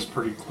 perspective is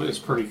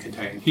pretty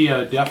contained. He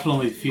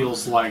definitely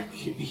feels like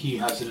he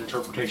has an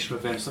interpretation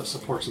of events that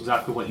supports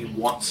exactly what he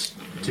wants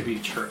to be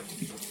true.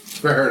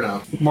 Fair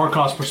enough.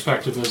 Markov's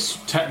perspective is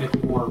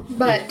technically more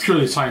But-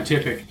 purely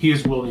scientific. He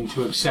is willing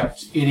to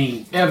accept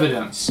any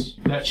evidence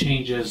that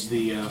changes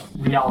the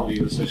reality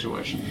of the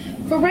situation.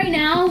 For right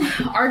now,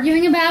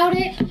 arguing about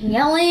it,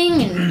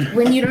 yelling, and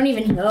when you don't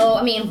even know.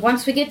 I mean,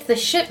 once we get to the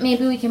ship,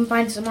 maybe we can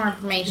find some more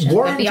information.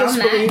 Warren But beyond just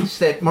that, believes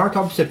that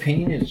Markov's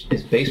opinion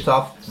is based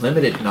off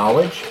limited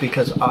knowledge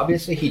because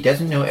obviously he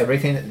doesn't know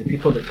everything that the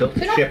people that built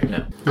the ship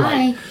know.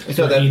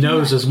 So But that he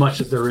knows as much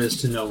as there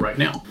is to know right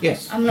now.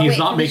 Yes. I'm gonna He's wait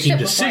not for the making ship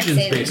before I decisions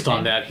say based on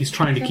anything. that. He's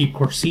trying to keep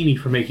Corsini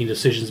from making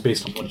decisions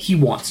based on what he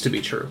wants to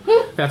be true.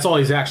 That's all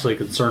he's actually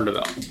concerned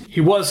about. He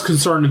was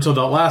concerned until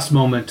that last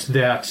moment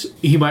that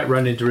he might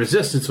run into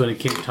resistance when it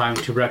came time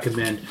to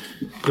recommend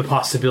the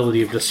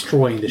possibility of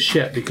destroying the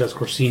ship because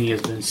Corsini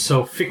has been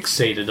so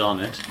fixated on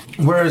it.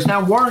 Whereas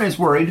now Warren is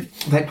worried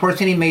that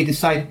Corsini may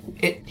decide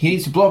he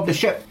needs to blow up the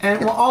ship, and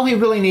well, all he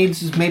really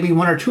needs is maybe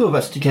one or two of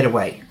us to get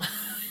away.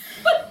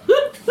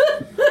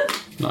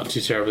 Not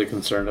too terribly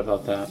concerned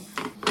about that.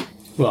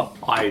 Well,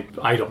 I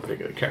don't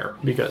particularly care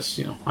because,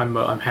 you know,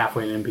 I'm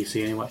halfway an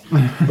NPC anyway.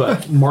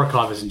 But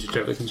Markov isn't too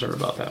terribly concerned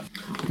about that.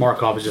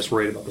 Markov is just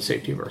worried about the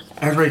safety of Earth.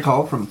 As I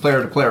recall from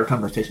player-to-player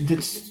conversations,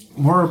 it's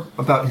more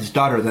about his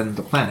daughter than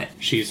the planet.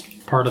 She's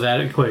part of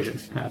that equation,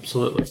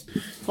 absolutely.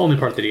 Only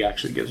part that he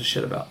actually gives a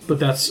shit about. But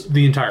that's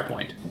the entire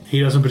point. He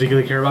doesn't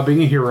particularly care about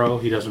being a hero.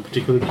 He doesn't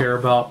particularly care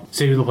about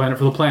saving the planet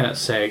for the planet's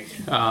sake.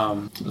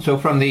 So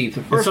from the It's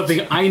first...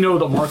 something I know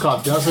that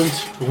Markov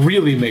doesn't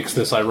really makes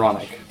this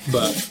ironic.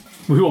 But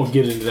we won't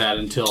get into that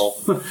until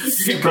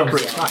it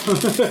comes out.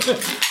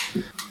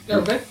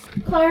 Okay.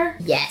 Claire,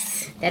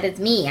 Yes, that is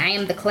me. I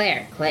am the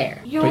Claire.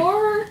 Claire.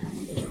 your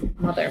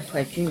Mother of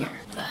Claire Jr.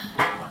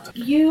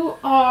 You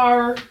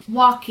are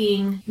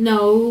walking,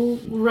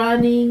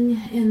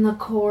 running in the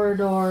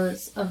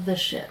corridors of the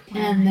ship.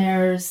 And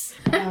there's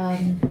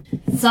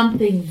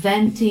something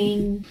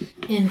venting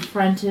in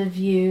front of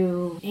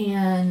you,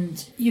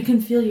 and you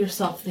can feel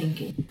yourself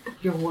thinking.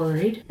 You're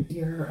worried.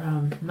 Your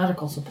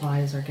medical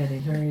supplies are getting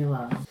very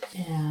low.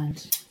 And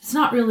it's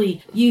not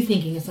really you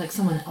thinking, it's like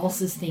someone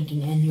else is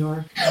thinking, and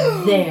you're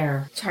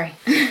there. Sorry.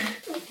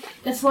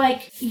 It's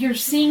like you're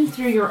seeing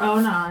through your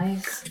own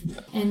eyes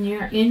and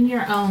you're in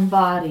your own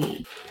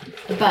body,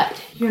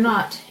 but you're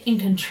not in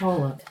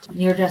control of it.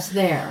 You're just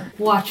there,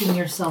 watching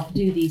yourself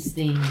do these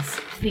things,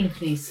 think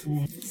these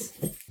things.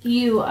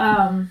 You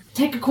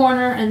take a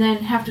corner and then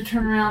have to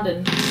turn around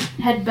and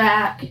head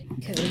back.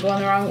 Because I'm going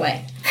the wrong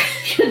way.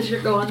 Because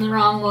you're going the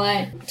wrong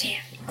way.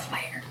 Damn,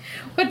 Claire.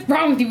 What's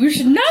wrong with you? You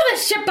should know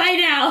this shit by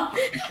now.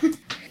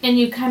 And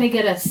you kind of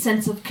get a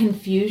sense of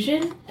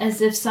confusion,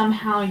 as if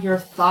somehow your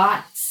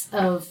thoughts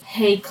of,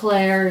 hey,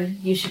 Claire,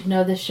 you should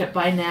know this shit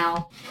by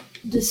now,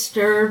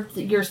 disturbed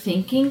your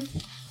thinking.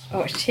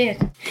 Oh,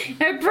 shit.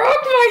 I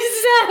broke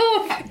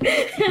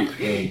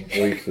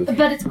myself!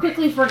 But it's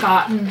quickly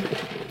forgotten,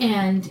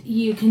 and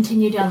you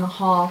continue down the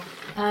hall.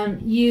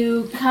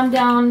 You come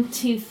down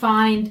to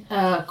find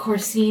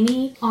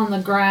Corsini on the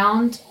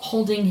ground,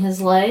 holding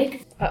his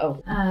leg.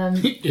 Uh-oh.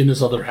 In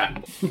his other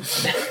hat.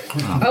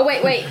 Oh,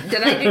 wait.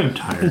 Did I'm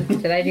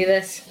tired. I do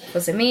this?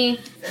 Was it me?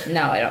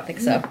 No, I don't think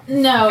so.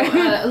 No,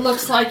 it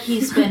looks like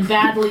he's been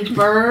badly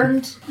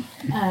burned.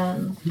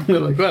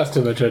 Like last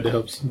time I tried to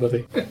help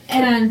somebody.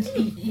 And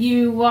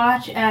you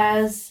watch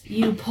as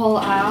you pull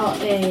out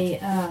a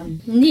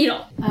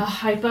Needle. a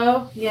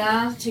hypo,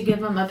 to give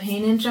him a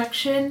pain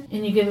injection.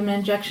 And you give him an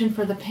injection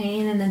for the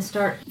pain and then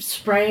start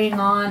spraying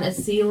on a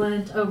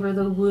sealant over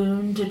the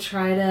wound to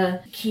try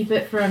to keep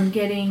it from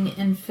getting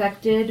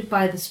infected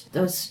by the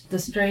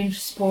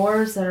strange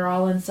spores that are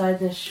all inside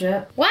this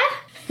ship. What?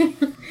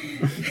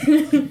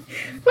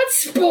 What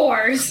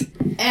spores?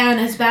 And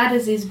as bad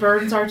as these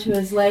burns are to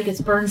his leg, it's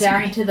burned down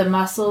Sorry. into the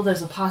muscle.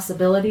 There's a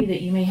possibility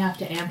that you may have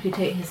to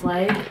amputate his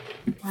leg.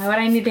 Why would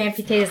I need to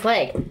amputate his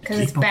leg? Because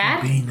it's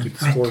bad?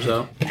 Spores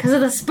out. Because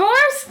of the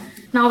spores?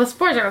 No, the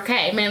spores are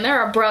okay. Man, there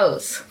are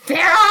bros. There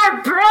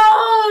are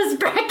bros,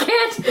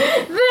 Beckett!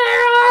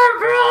 There are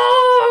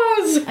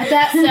bros! At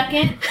that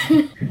second,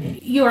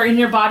 you are in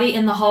your body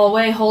in the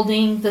hallway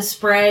holding the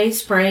spray,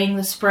 spraying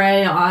the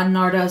spray on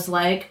Nardo's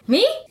leg.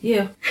 Me?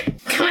 You.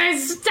 Can I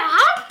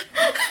stop?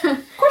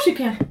 Of course you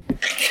can.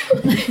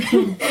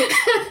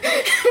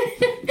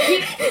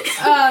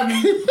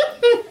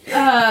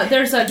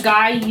 There's a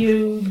guy,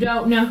 you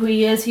don't know who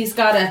he is. He's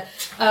got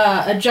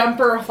a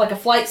jumper, like a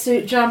flight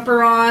suit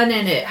jumper on,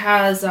 and it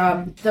has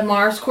the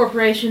Mars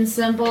Corporation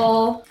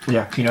symbol.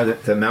 Yeah, you know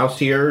the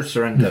mouse ears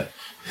are in the.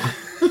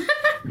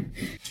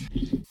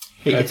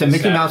 Hey, it's a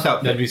Mickey Mouse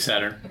outfit. That'd be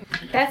Saturn.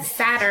 That's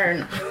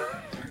Saturn.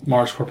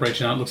 Mars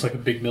Corporation out looks like a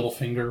big middle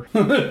finger.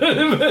 Yo.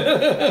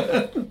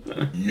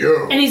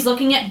 And he's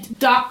looking at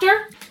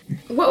Doctor.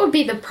 What would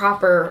be the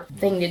proper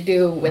thing to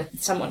do with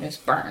someone who's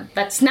burned?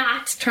 That's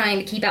not trying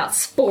to keep out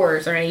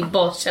spores or any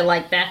bullshit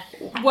like that.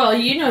 Well,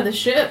 you know the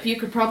ship. You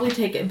could probably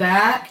take it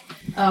back.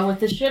 With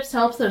the ship's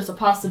help, there's a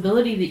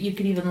possibility that you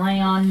could even lay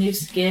on new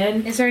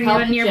skin. Is there anyone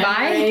help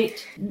nearby?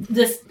 generate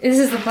This, Is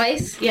this the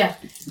place? yeah.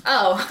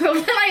 Oh, well,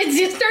 then I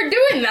just start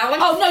doing that.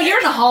 Oh no, you're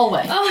in the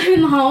hallway. Oh, I'm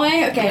in the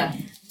hallway? Okay. Yeah.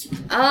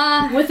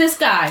 With With this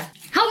guy.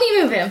 help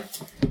me move him.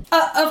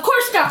 Of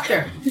course,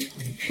 Doctor.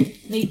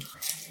 He-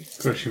 Of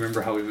course, you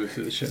remember how we moved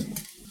through the ship.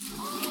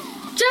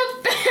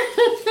 Jump!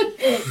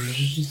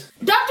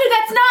 Doctor,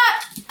 that's not.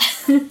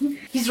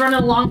 He's running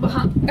along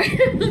behind,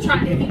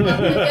 trying to keep up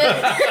with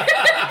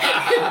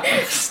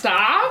it.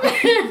 Stop!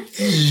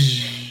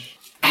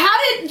 How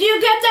did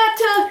you get that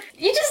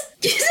to? You just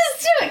do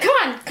it.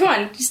 Come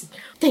on. Just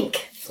think.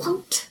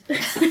 Float.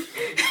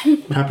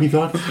 Happy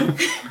thought?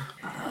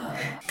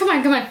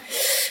 Come on.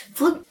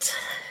 Float.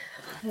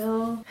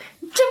 Well,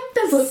 Jump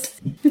and float.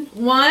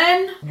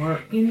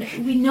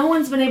 no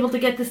one's been able to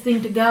get this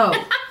thing to go.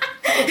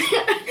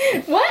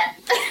 What?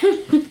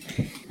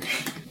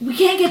 We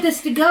can't get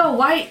this to go.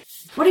 Why?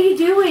 What are you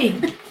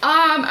doing?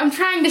 I'm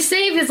trying to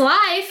save his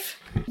life.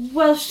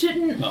 Well,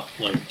 shouldn't. No,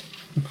 like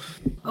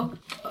Oh,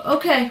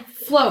 okay,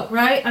 float,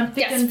 right? I'm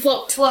thinking Yes,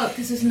 float. Float.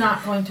 This is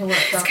not going to work.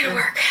 It's Doctor. gonna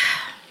work.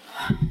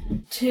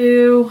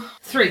 2,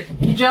 3.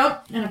 You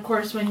jump, and of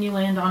course, when you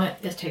land on it,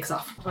 it takes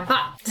off.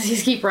 Ah, does he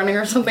just keep running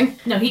or something?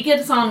 No, he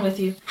gets on with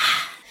you.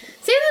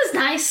 See, this is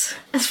nice.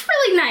 It's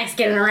really nice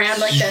getting around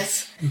like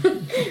this.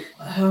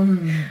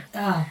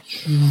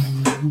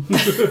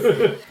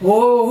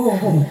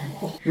 Whoa.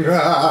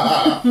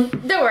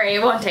 Don't worry,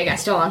 it won't take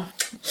us too long.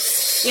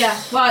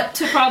 Yeah, but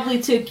it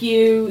probably took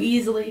you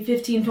easily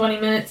 15, 20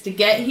 minutes to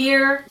get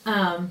here,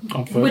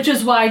 which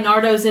is why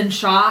Nardo's in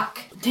shock.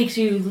 Takes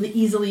you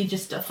easily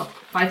just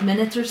 5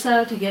 minutes or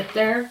so to get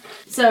there.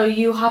 So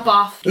you hop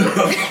off,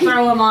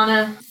 throw him on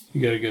a...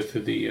 you gotta go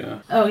through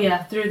the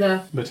through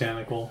the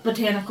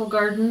botanical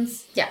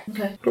gardens. Yeah.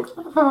 Okay.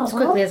 As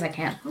quickly as I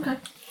can. Okay.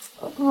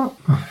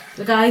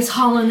 The guy's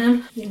hauling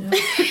him.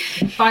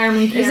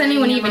 Fireman. Is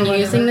anyone carrying him even or whatever.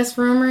 using this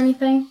room or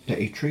anything? The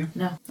atrium?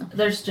 No.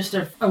 There's just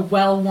a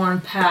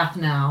well-worn path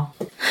now.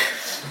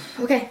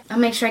 Okay, I'll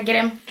make sure I get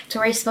him to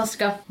where he's supposed to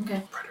go.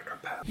 Okay.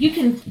 You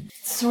can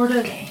sort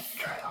of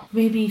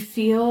maybe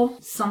feel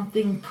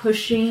something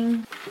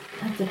pushing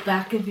at the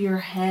back of your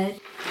head.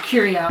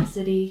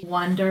 Curiosity,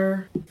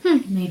 wonder,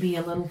 maybe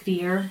a little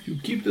fear. You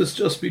keep this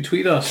just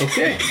between us,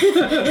 okay?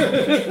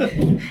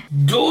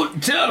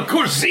 Don't tell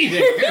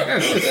Corsini!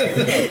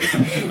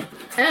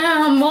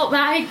 Well,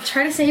 I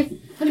try to save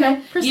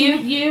Okay. You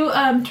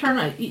have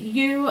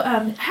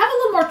a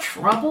little more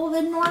trouble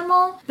than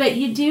normal, but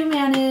you do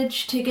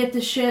manage to get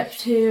the ship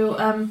to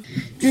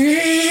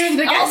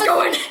The guy's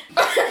going.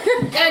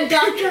 and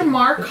Dr.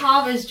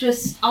 Markov is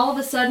just all of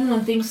a sudden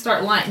when things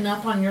start lighting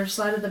up on your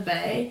side of the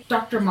bay,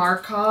 Dr.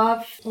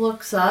 Markov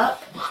looks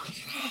up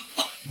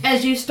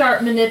as you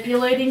start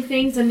manipulating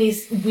things and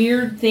these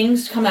weird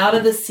things come out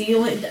of the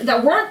ceiling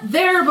that weren't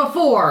there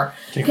before.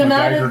 Take Come my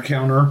out Geiger of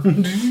counter.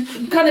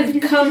 kind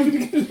of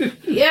come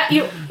yeah,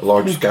 you A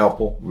large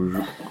scalpel.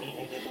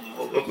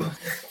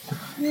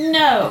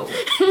 no.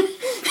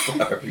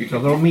 A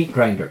little meat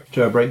grinder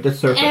to break the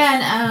surface.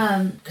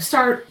 And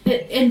start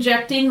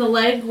injecting the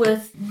leg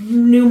with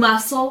new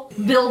muscle,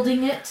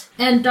 building it.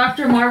 And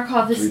Dr.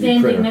 Markov is 3D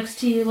standing printer. next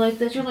to you like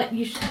this. You're like,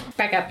 you should.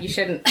 Back up. You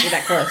shouldn't be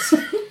that close.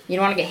 You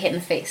don't want to get hit in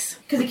the face.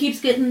 Because it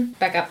keeps getting.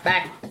 Back up.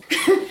 Back.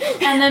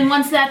 And then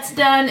once that's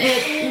done,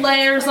 it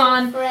layers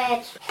on.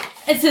 Fridge.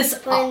 It's this.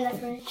 Put in the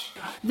fridge.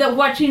 That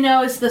what you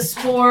know is the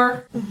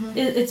spore.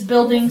 It's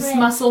building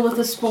muscle with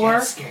the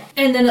spore.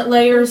 And then it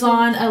layers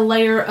on a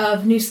layer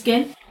of new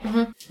skin.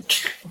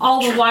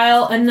 All the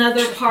while,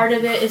 another part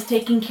of it is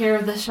taking care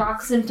of the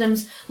shock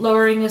symptoms,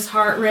 lowering his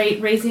heart rate,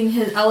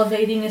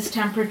 elevating his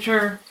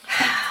temperature.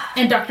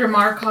 And Dr.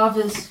 Markov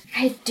is.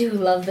 I do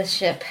love this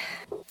ship.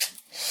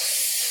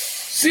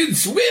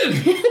 Since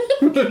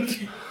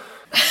when?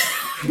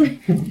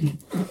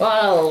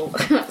 Well,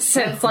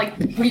 since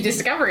we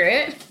discovered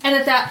it. And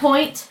at that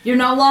point, you're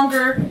no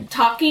longer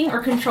talking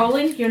or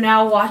controlling. You're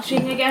now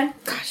watching again.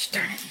 Gosh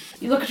darn it.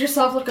 You look at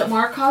yourself, look at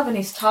Markov, and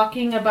he's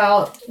talking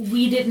about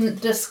we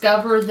didn't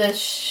discover this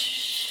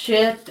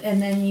ship,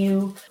 and then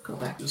you go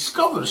back.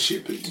 Discover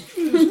ship.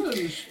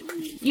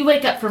 You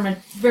wake up from a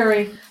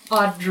very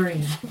odd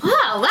dream.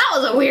 Wow, that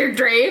was a weird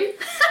dream.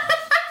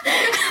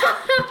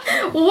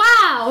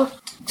 Wow.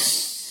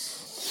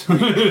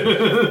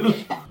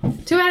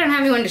 Too bad I don't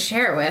have anyone to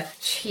share it with.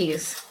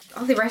 Jeez.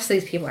 All the rest of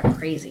these people are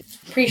crazy.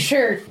 Pretty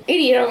sure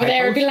idiot over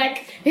there would be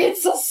like,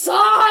 it's a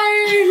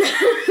sign!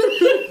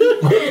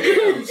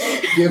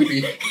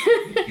 Skippy.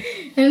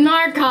 And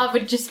Markov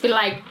would just be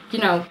like,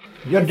 You're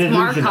it's delusional.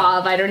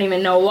 Markov. I don't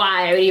even know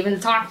why I would even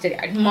talk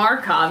to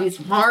Markov.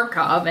 He's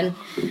Markov. And,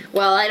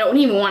 well, I don't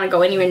even want to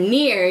go anywhere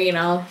near,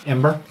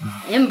 Ember.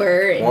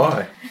 Ember. And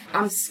Why?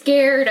 I'm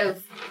scared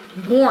of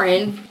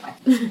Warren.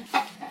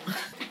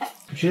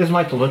 She doesn't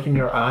like to look in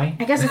your eye.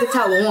 I guess I could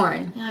tell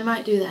Warren. Yeah, I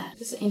might do that.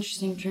 It's an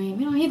interesting dream.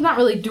 He's not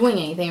really doing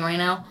anything right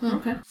now.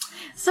 Okay.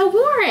 So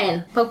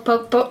Warren, poke,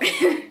 poke, poke.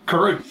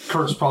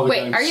 Kurt's probably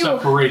Wait, been are you-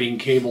 separating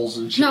cables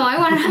and shit. No,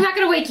 I'm not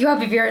going to wake you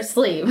up if you're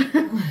asleep.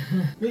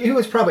 He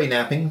was probably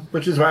napping,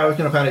 which is why I was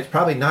going to find it's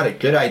probably not a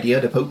good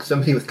idea to poke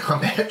somebody with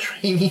combat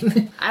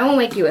training. I won't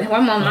wake you up.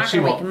 I'm not she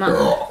going to wake won't.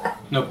 him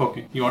up. No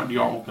poking. You aren't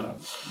woken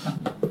up.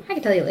 I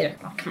can tell you later.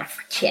 Oh, come on,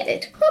 forget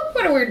it.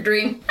 What a weird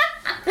dream.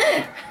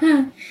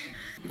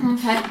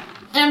 Okay.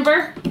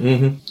 Ember?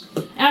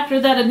 Mm-hmm.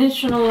 After that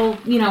initial,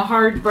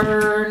 hard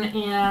burn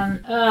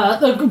and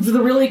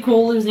the really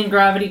cool losing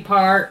gravity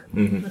part,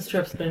 this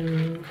trip's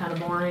been kind of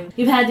boring.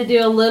 You've had to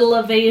do a little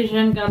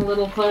evasion, got a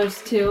little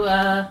close to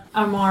a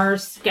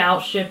Mars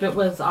scout ship. It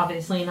was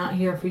obviously not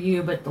here for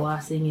you, but the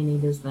last thing you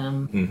need is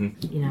them,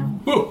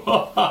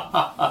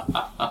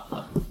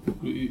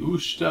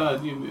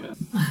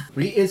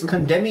 We is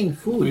condemning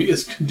food. He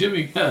is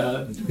condemning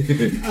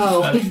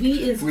Oh, we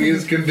is... We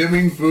is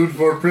condemning food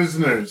for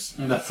prisoners.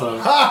 That's a...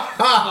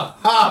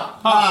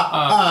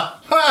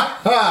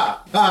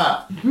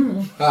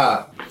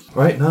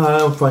 Right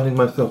now, I'm finding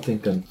myself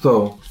thinking,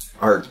 so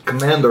our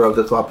commander of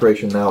this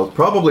operation now is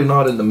probably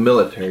not in the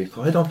military,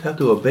 so I don't have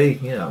to obey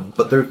him.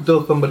 But there's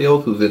still somebody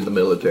else who's in the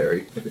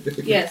military.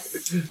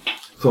 Yes.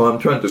 So I'm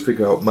trying to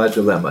figure out my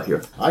dilemma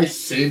here. I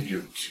saved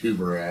your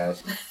tumor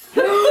ass.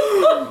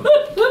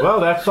 Well,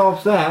 that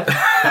solves that.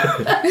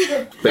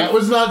 That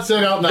was not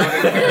said out loud.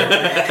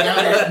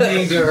 That was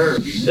mean to her.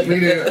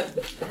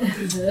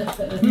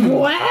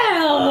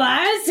 Well,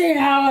 I see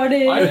how it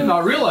is. I did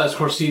not realize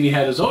Corsini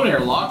had his own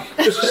airlock.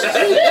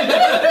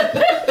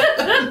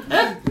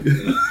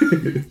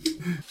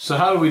 So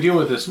how do we deal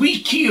with this?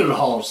 We keel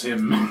hauls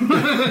him.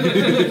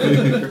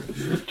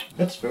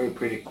 That's very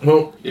pretty.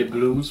 Well, It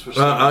blooms for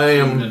I 17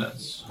 am-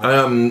 minutes. I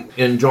am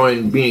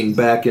enjoying being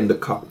back in the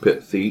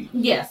cockpit seat.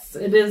 Yes,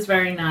 it is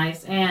very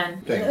nice,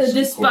 and Thanks.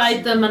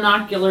 despite the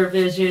monocular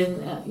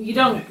vision, you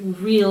don't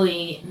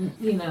really,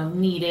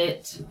 need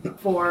it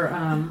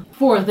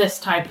for this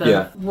type of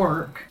Yeah.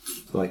 work.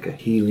 It's like a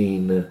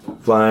healing,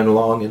 flying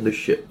along in the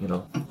ship,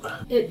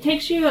 It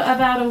takes you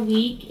about a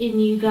week,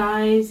 and you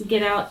guys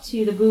get out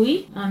to the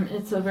buoy.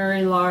 It's a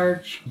very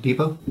large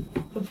Depot?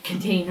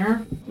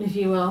 container if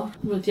you will,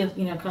 with just,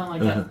 kind of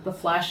like the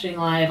flashing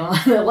light on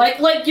it.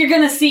 Like you're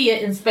gonna see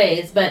it in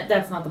space, but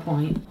that's not the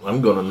point.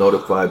 I'm going to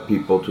notify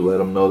people to let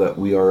them know that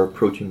we are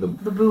approaching the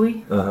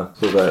buoy? so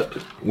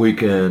that we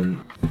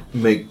can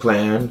make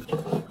plans.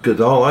 Because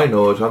all I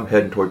know is I'm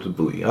heading towards the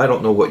buoy. I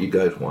don't know what you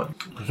guys want.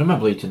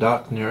 Presumably to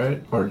dock near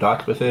it, or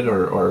dock with it,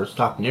 or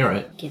stop near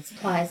it. Get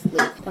supplies,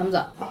 loot. Thumbs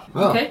up.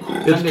 Oh. Okay.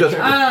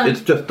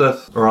 It's just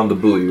us around the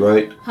buoy,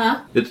 right?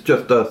 Huh? It's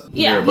just us.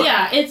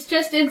 Yeah. It's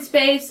just in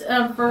space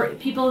for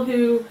people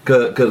who.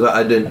 Because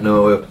I didn't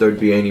know if there'd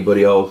be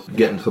anybody else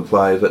getting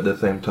supplies at the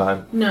same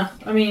time. No,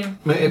 I mean.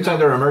 It's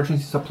either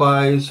emergency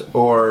supplies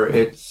or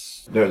it's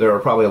there are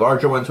probably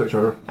larger ones which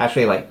are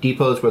actually like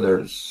depots where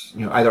there's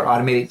either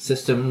automated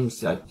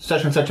systems,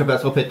 such and such a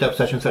vessel picked up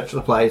such and such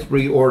supplies,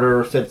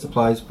 reorder said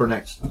supplies for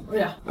next.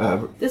 Yeah.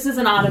 This is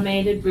an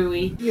automated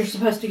buoy. You're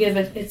supposed to give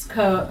it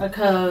a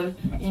code,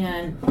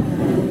 and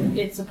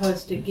it's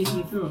supposed to give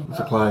you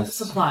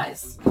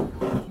supplies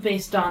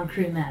based on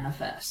crew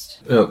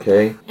manifest.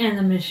 Okay. And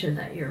the mission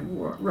that you're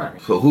running.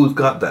 So who's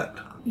got that?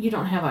 You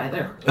don't have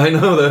either. I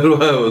know, that's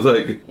why I was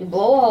like... You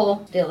blow a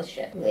hole, steal the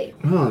shit.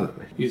 Later.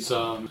 Is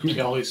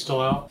Kelly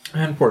still out?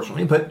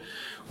 Unfortunately, but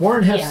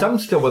Warren has some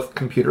skill with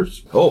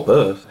computers. Help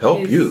us. Help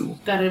He's you.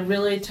 Got a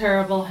really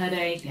terrible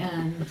headache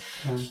and...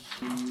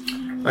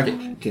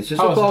 Okay, this is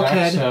a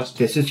bulkhead.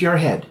 This is your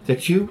head. The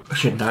two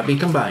should not be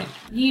combined.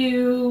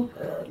 You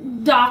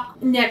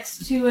dock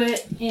next to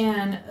it,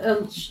 and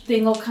a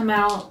thing will come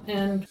out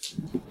and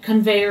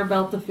conveyor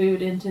belt the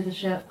food into the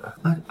ship.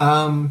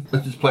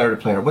 This is player to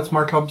player. What's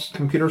Markov's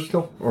computer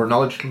skill? Or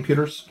knowledge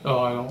computers? Oh,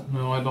 I don't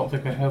know. I don't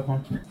think I have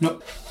one.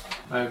 Nope.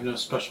 I have no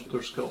special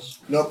clear skills.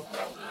 Nope.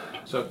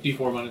 So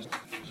D4 minus.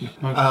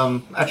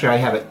 Actually, I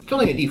have it. It's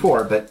only a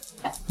D4, but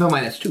no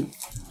 -2.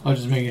 I'm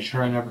just making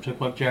sure I never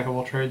took like jack of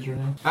all trades or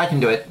anything. I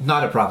can do it.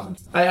 Not a problem.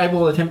 I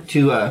will attempt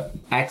to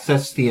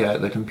access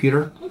the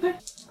computer. Okay.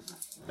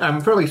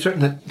 I'm fairly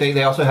certain that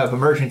they also have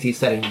emergency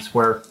settings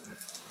where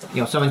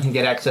someone can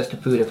get access to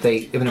food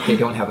even if they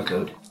don't have a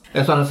code.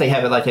 As long as they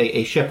have it like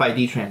a ship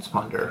ID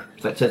transponder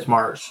that says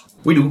Mars.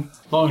 We do.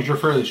 As long as you're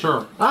fairly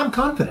sure. I'm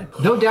confident.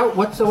 No doubt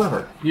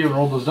whatsoever. You haven't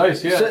rolled those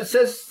dice yet.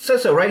 Says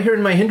so right here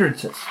in my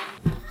hindrances.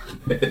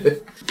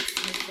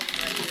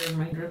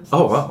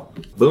 Oh, wow.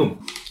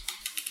 Boom.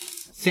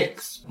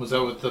 6. Was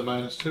that with the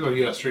 -2 or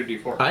you got straight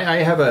D4? I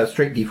have a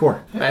straight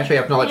D4. I actually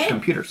have knowledge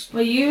computers.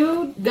 Well,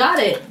 you got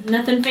it.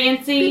 Nothing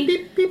fancy.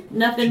 Beep, beep, beep.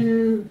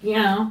 Nothing,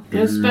 no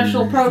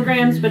special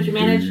programs, but you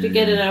managed to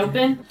get it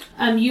open.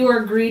 You are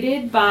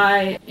greeted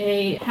by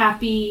a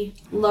happy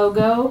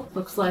logo.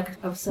 Looks like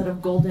a set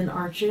of golden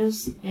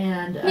arches.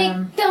 And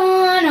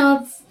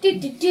McDonald's.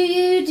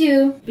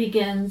 Do.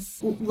 Begins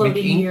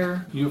loading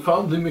your... You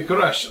found the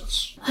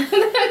McRations.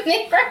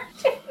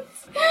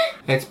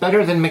 It's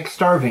better than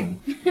McStarving.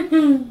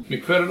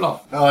 Fair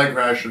enough. I like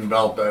Ration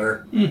Belt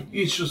better.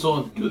 Each his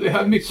own. Do they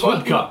have mixed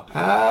vodka?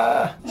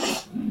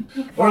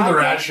 Or the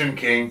Ration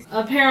King.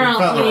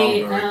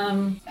 Apparently,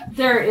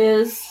 there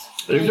is...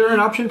 Is there an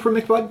option for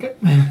McVodka?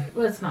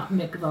 Well, it's not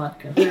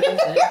McVodka. There is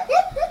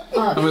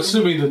I'm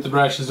assuming that the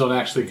rations don't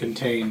actually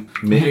contain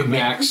Big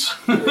Macs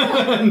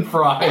and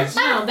fries.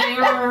 No, they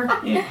are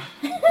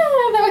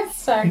That was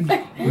sorry.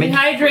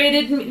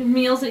 rehydrated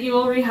meals that you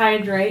will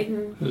rehydrate.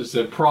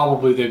 And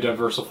Probably they've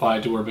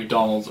diversified to where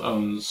McDonald's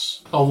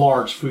owns a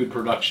large food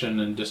production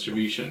and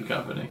distribution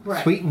company.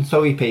 right. Sweet and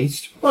soy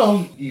paste.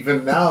 Well,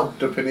 even now,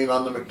 depending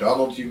on the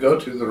McDonald's you go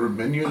to, the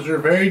menus are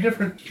very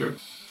different. Sure.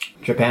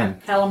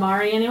 Japan.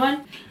 Calamari, anyone?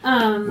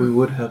 We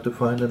would have to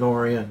find an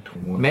Oriental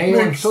one. Mayo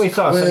and soy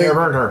sauce in your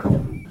burger.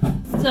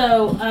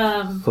 So,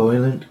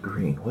 Soylent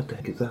Green. What the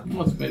heck is that?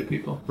 What's made of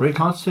people?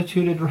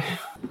 Reconstituted.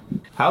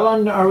 How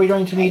long are we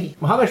going to need?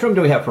 How much room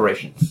do we have for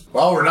rations?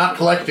 Well, we're not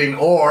collecting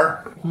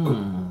ore.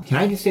 Can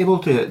I disable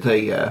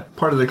the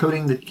part of the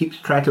coding that keeps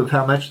track of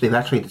how much they've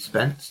actually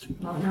dispensed?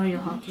 oh no,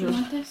 you'll have to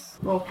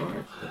roll for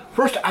it.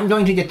 First, I'm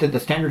going to get the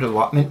standard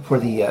allotment for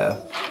the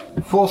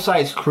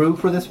full-size crew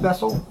for this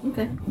vessel,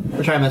 Okay.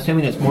 which I'm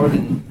assuming is more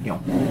than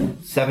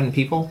 7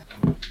 people.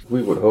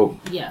 We would hope.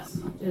 Yes,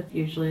 it's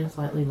usually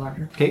slightly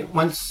larger. Okay,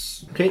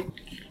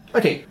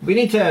 Okay, we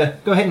need to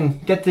go ahead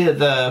and get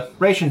the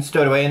rations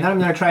stowed away, and then I'm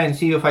going to try and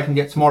see if I can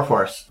get some more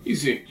for us.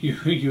 Easy.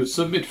 You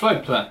submit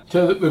fight plan.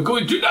 Tell that we're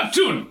going to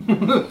Neptune.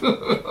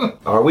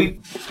 Are we?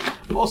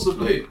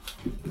 Possibly.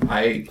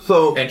 So,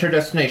 Enter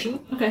destination.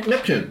 Okay.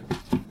 Neptune.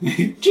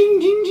 Jing, jing,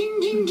 jing,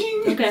 jing,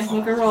 jing. Okay,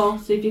 make a roll.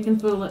 See if you can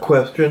fool it.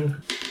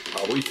 question.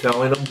 Are we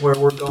telling them where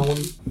we're going?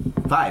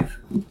 5.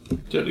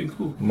 Telling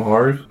who?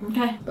 Mars?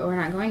 Okay. But we're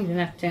not going to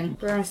Neptune.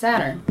 We're on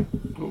Saturn.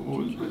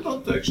 We're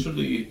not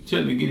actually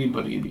telling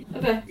anybody anything.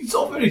 Okay. It's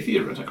all very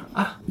theoretical.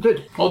 Ah,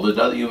 good. Although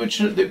now that you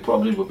mention it, they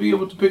probably will be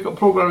able to pick up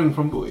programming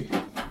from buoy.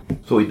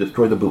 So we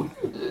destroy the buoy.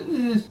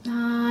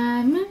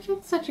 I'm not sure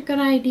it's such a good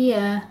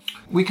idea.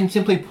 We can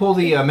simply pull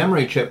the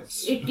memory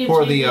chips It gives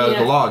for you the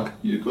the, log.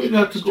 You're going to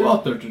have to go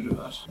out there to do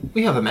that.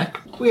 We have a mech.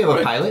 We have a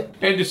Right. pilot.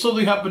 And you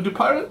suddenly happen to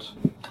pirate?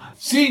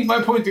 See,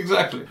 my point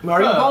exactly.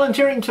 Are you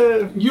volunteering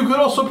to You could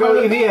also go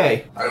pilot.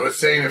 EVA? I was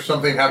saying if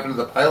something happened to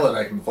the pilot,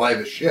 I can fly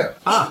the ship.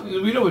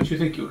 We know what you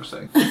think you were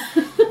saying.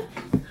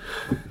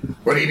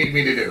 What do you need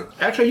me to do?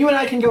 Actually, you and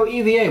I can go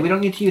EVA. We don't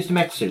need to use the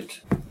mech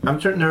suit. I'm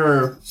certain there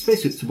are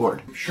spacesuits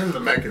aboard. I'm sure the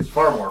mech is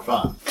far more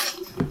fun.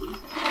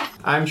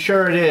 I'm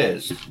sure it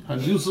is.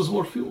 And uses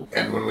more fuel.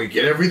 And when we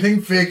get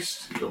everything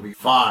fixed, it'll be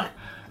fine.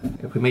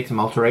 If we make some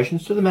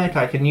alterations to the mech,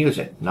 I can use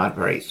it. Not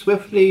very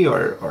swiftly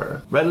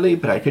or readily,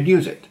 but I could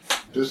use it.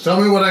 Just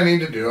tell me what I need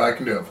to do. I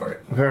can do it for you.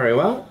 Very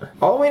well.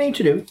 All we need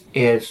to do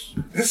is...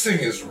 This thing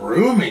is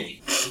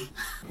roomy.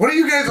 What are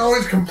you guys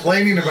always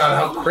complaining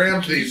about how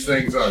cramped these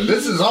things are?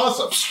 This is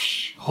awesome.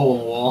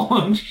 Whole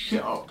wall.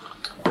 Show.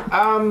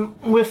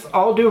 With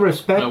all due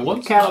respect, I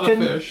once Captain,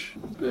 caught a fish.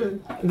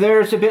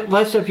 there's a bit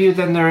less of you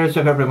than there is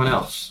of everyone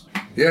else.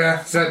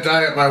 Yeah, it's that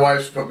diet my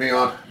wife's put me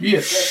on.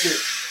 Yes, that's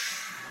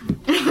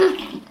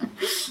it.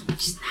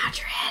 Just nod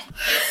your head.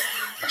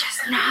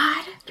 Just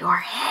nod your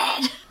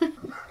head.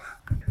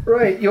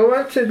 Right, you'll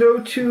want to go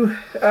to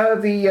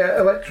the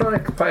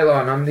electronic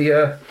pylon on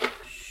the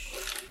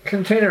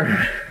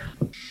container.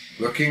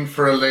 Looking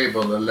for a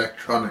label,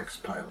 electronics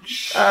pilot.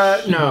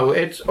 No,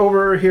 it's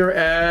over here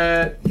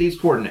at these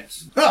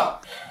coordinates. Oh!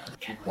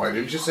 Why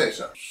didn't you say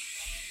so?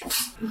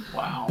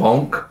 Wow.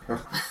 Bonk.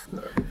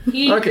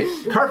 He, Okay,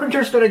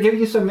 Carpenter's going to give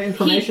you some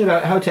information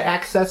about how to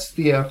access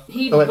the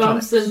he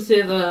electronics. bumps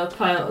into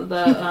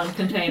the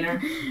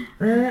container.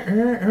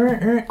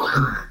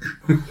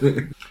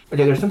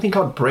 Okay, there's something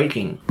called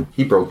braking.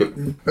 He broke it.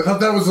 I thought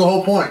that was the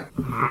whole point.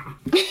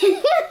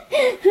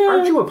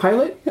 Aren't you a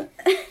pilot?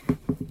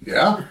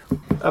 Yeah?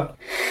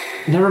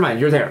 Never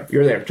mind, you're there.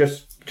 You're there.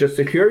 Just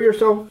secure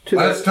yourself to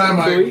Last the time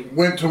buoy. I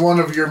went to one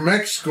of your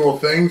mech school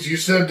things, you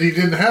said he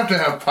didn't have to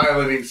have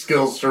piloting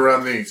skills to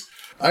run these.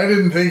 I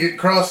didn't think it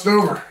crossed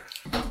over.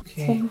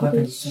 Okay,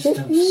 weapon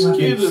systems.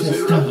 It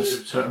is a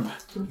relative term.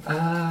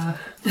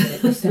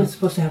 This thing's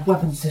supposed to have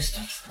weapon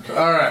systems.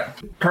 Alright.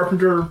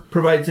 Carpenter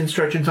provides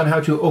instructions on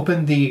how to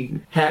open the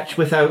hatch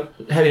without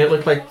having it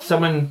look like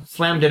someone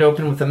slammed it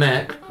open with a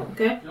mech.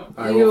 Okay.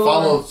 I will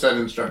follow said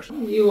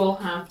instruction. You will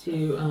have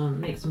to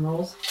make some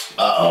rolls.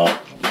 Uh-oh.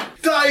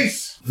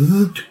 Dice!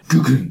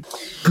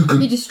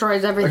 He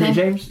destroys Okay, everything.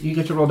 James, you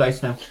get to roll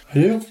dice now. I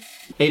do?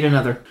 8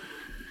 another.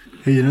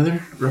 Hey,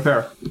 another?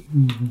 Repair.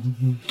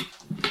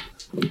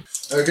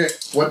 Okay,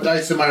 what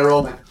dice am I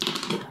rolling?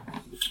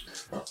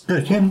 Got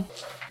a 10.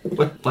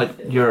 What, like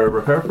your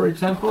repair, for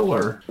example,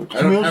 or?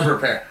 I don't have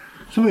repair.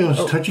 Somebody else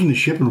is touching the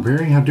ship and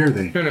repairing? How dare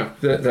they? No,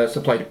 the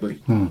supply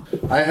buoy.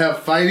 I have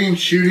fighting,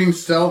 shooting,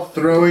 stealth,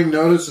 throwing,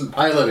 notice, and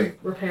piloting.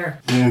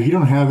 Repair. Yeah, if you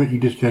don't have it, you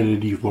just got a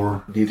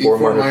D4.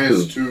 D4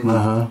 minus 2.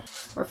 Uh-huh.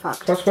 We're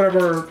fucked. Plus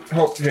whatever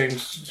help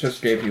James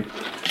just gave you.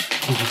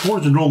 Well, 4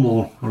 is a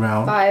normal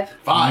amount. 5.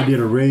 I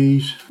did a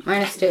raise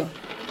Minus 2.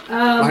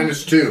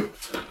 Minus 2.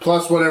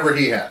 Plus whatever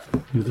he had.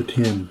 with a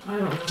 10. I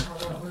don't know how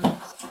that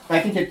works. I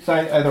think it's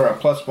either a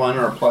 +1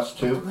 or a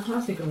 +2.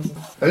 I think it was.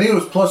 I think it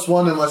was plus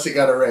 1 unless he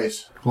got a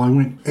raise. Well, I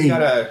went 8, You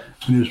got a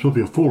and it was supposed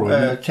to be a 4,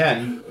 wasn't it?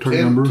 10. Target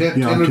 10, number? 10,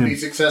 yeah, 10 would 10. be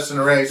success and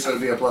a raise, so it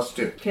would be a plus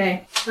 2.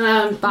 Okay.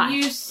 So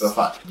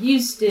 5. You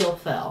still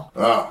fell.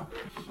 Oh.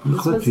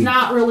 This was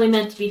not really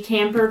meant to be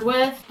tampered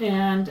with,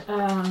 and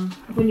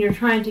when you're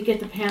trying to get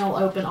the panel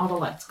open, all the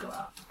lights go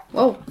out.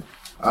 Whoa.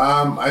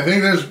 I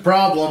think there's a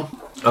problem.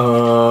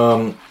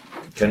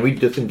 Can we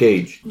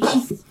disengage?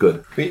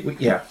 Good.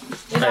 Yeah.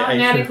 It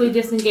automatically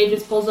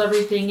disengages, pulls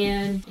everything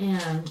in,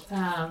 and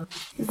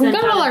We've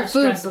got all our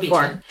food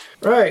before.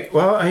 Right,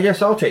 well, I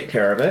guess I'll take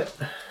care of it.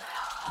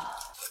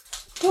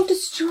 Don't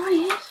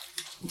destroy it.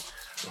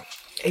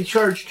 A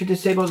charge to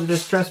disable the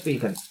distress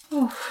beacon.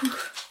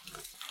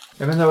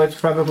 Even though it's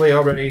probably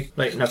already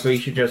late enough, we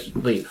should just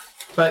leave.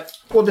 But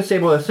we'll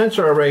disable the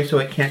sensor array so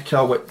it can't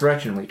tell what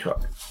direction we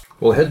took.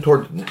 We'll head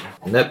toward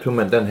Neptune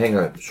and then hang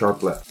a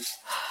sharp left.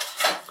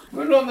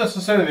 We're not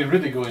necessarily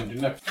really going to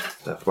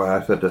next. That's why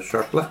I said a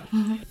sharp left.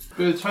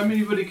 By the time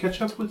anybody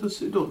catch up with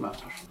us, it don't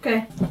matter.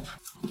 Okay.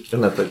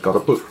 Unless they've got a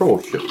patrol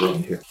ship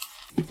around here.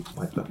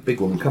 Like that big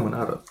one coming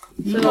out of.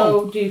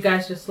 So, do you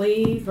guys just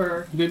leave,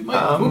 or? They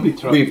might booby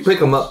trap We us. pick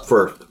them up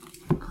first.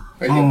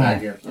 I get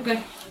back here.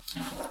 Okay.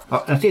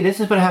 Oh, now see, this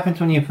is what happens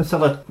when you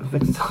facilitate.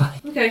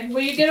 Okay.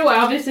 Well, you get away.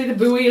 Obviously, the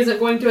buoy isn't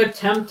going to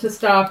attempt to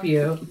stop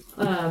you.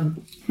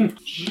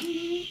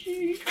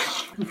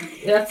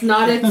 That's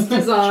not its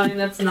design.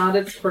 That's not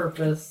its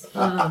purpose.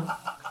 I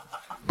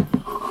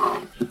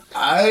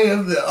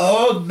am the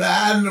old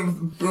man of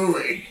the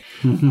buoy.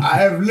 I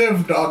have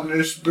lived on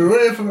this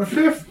buoy for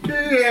 50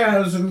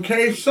 years in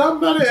case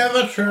somebody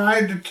ever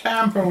tried to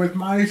tamper with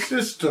my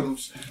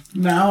systems.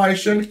 Now I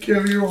shall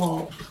kill you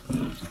all.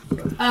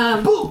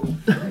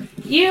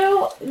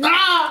 You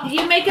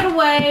make it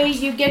away.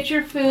 You get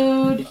your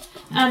food.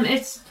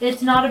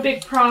 It's not a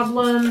big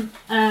problem.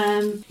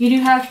 You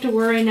do have to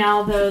worry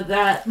now, though,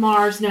 that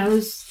Mars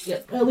knows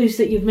at least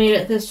that you've made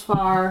it this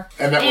far,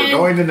 And that we're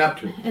going to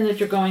Neptune. and that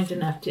you're going to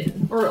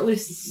Neptune, or at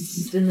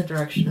least in the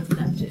direction of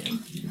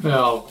Neptune.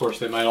 Well, of course,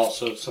 some might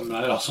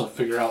also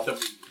figure out that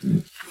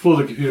we fool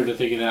the computer to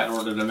thinking that in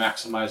order to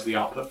maximize the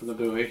output from the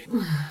buoy.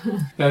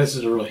 That is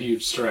a real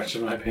huge stretch,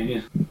 in my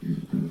opinion.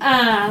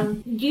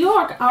 You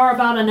are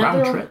about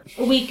another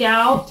week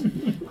out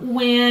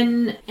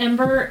when,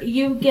 Ember,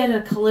 you get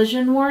a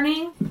collision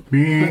warning.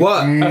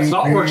 What? That's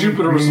not where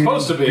Jupiter was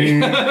supposed to be.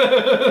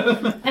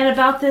 And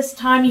about this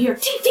time you hear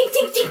tink, tink,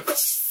 tink,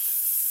 tink,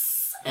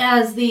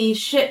 as the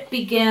ship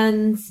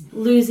begins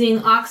losing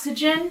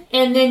oxygen.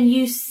 And then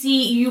you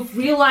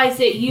realize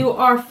that you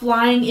are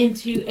flying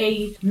into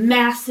a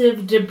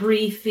massive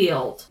debris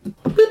field.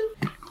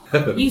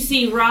 You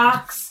see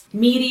rocks,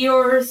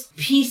 meteors,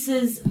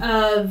 pieces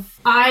of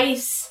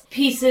ice,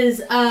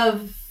 pieces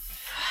of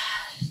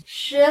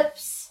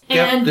ships,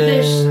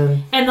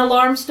 and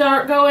alarms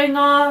start going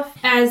off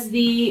as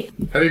the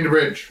Heading to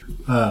bridge.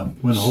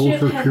 When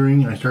holes are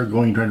appearing, I start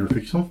going trying to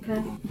fix them.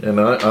 And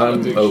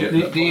I'm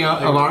The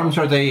alarms,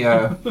 are they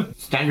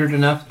standard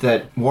enough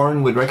that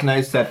Warren would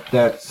recognize that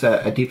that's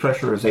a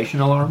depressurization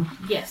alarm?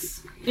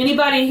 Yes.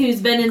 Anybody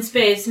who's been in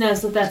space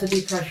knows that that's a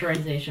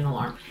depressurization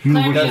alarm.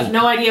 Clarence has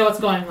no idea what's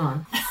going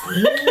on.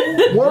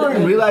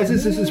 Warren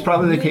realizes this is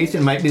probably the case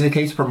and might be the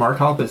case for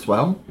Markov as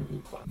well.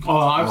 Oh,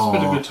 I've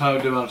spent a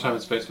good amount of time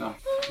in space now.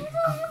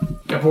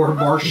 Aboard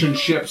Martian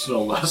ships,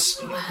 no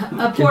less.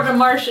 A port of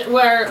Martian,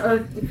 where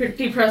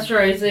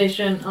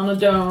depressurization on a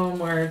dome,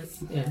 where it's,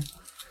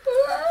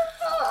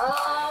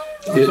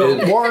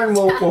 So Warren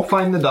will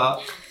find the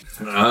dock.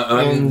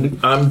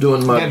 I'm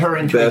doing my Get her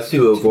into best a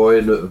to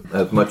avoid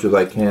as much as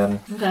I can.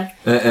 Okay.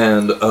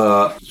 And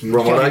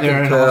from what I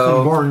can And all of a sudden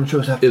tell, Warren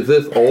shows up. is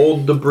this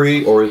old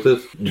debris or is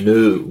this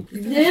new?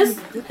 This,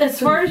 as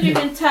far as you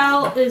can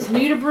tell, is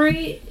new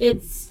debris.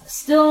 It's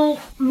still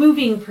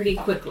moving pretty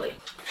quickly.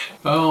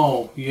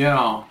 Oh,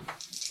 yeah.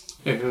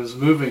 If it was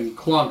moving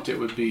clumped, it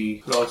would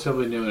be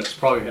relatively new, and it's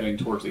probably heading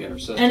towards the inner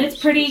system. And it's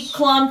pretty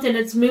clumped, and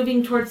it's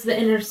moving towards the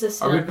inner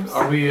system.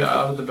 Are we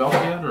out of the belt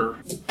yet, or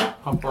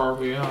how far are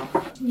we out?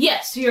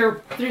 Yes,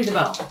 you're through the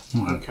belt.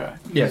 Okay.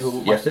 Yes,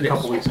 yes, it A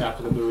couple is. weeks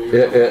after the buoy.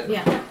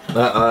 Yeah.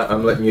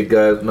 I'm letting you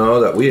guys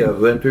know that we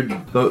have entered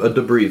a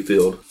debris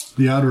field.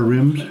 The outer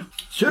rims.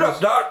 Shut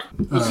up, Doc!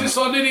 Was this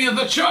on any of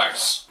the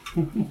charts?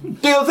 Do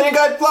you think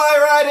I'd fly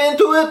right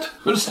into it?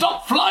 Then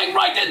stop flying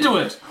right into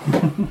it!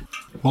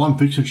 While I'm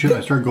fixing shit,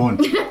 I start going,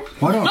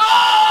 why not?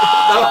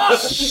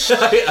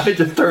 I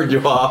just turned you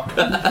off.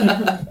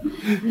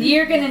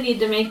 You're gonna need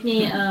to make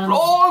me a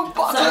Wrong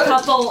button!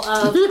 couple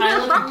of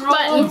piloting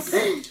rolls.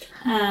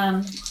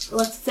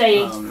 Let's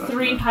say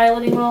 3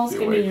 piloting rolls.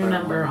 Give me your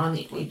number on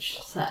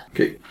each set.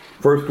 Okay,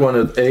 first one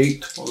is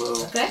 8,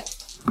 Okay.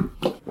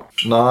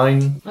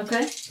 9,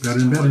 Okay. Got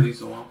in better.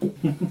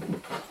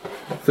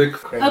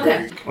 6.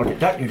 Okay. Okay,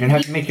 Doc, you're gonna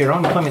have to make your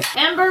own appointments.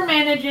 Amber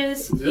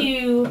manages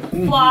to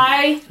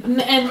fly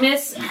and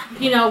miss,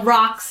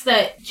 rocks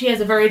that she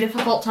has a very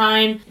difficult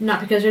time,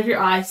 not because of your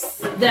eyes,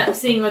 that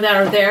seeing that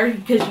are there,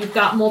 because you've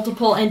got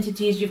multiple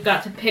entities you've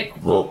got to pick.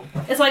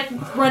 It's like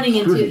running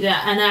into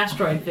an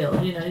asteroid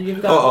field,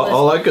 you've got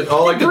All I can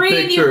debris,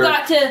 and picture.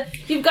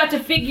 you've got to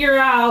figure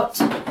out.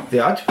 The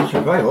odds for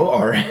survival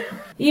are...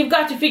 You've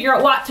got to figure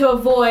out what to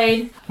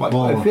avoid.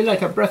 I feel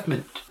like a breath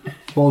mint.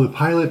 While the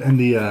pilot and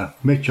the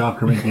mech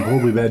jock are making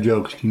horribly bad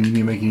jokes, can you need me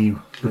to make any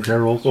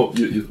repair rolls? Oh,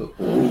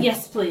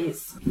 Yes,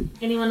 please.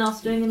 Anyone else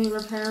doing any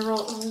repair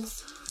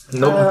rolls?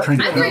 Nope. I'm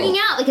I'm freaking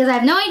out because I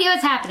have no idea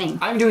what's happening.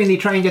 I'm doing the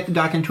try and get the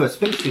dock into a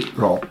spacesuit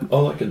roll.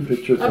 All I can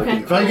picture is Okay.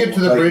 If I get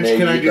to the bridge,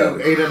 can I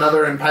do 8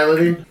 another in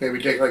piloting?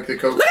 Maybe take like the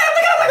coke.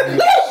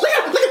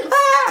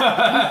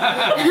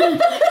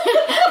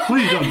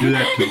 Please don't do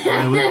that to the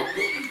pilot.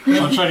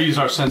 I'll try to use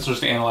our sensors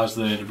to analyze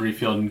the debris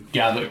field and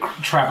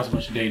trap as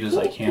much data as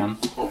I can.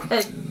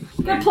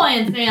 Good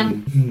plan,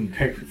 Sam.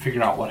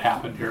 Figure out what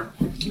happened here.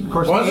 Of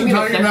course, I wasn't maybe the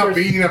talking about sensors-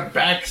 being a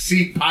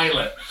backseat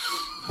pilot.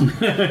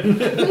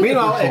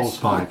 Meanwhile, Falls it's...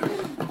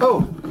 5.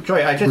 Oh,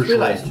 Joy, I just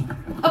realized.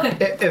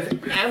 Okay. If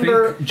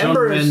Amber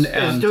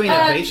is doing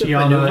evasive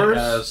Tiana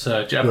maneuvers,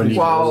 as Japanese.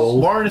 while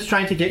Warren is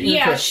trying to get you into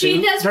Yeah, a she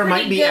suit, does there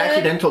might pretty be good.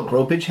 accidental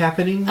gropage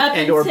happening Up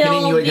and or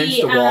pinning you until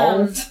against the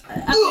wall.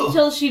 Up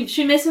until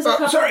she misses a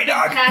couple sorry,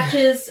 Doc.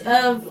 patches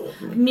of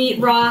meat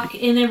rock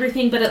and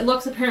everything, but it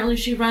looks apparently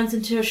she runs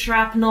into a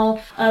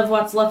shrapnel of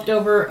what's left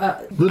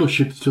over. Little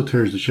shit that still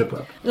tears the ship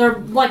up. They're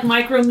like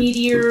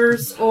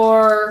micrometeors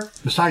or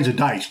The size of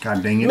dice,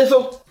 god dang it.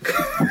 Missile.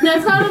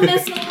 that's not a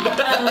missile.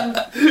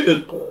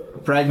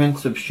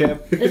 Fragments of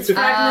ship. It's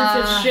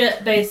fragments of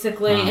shit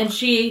basically, and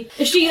she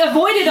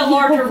avoided a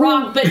larger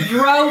rock but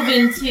drove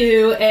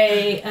into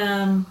a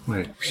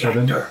Wait,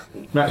 7?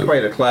 Not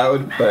quite a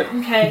cloud, but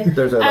Okay.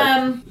 there's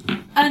a...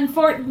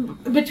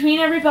 Between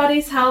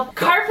everybody's help,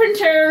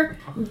 Carpenter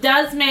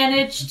does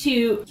manage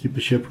to, Keep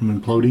the ship from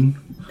imploding.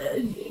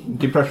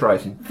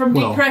 depressurizing. from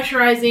Well,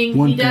 depressurizing,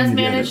 one he does thing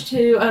to the manage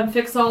to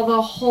fix all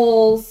the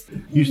holes,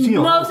 You see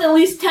most at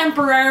least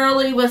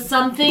temporarily with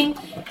something.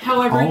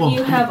 However, All of you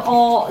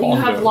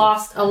them. have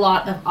lost a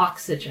lot of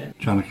oxygen.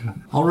 Jonica,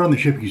 all around the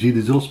ship, you see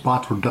these little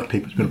spots where duct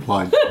tape has been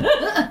applied.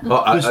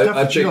 Oh, The stuff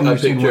that you don't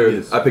understand what it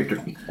is. I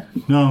picture.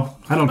 No,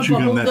 I don't chew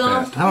gum that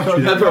bubble fast. I don't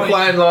chew As that we're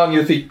flying along,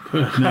 you see.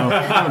 No,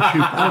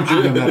 I don't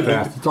chew gum that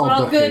fast. It's all All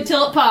duct good tape.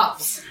 till it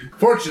pops.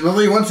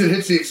 Fortunately, once it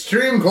hits the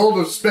extreme cold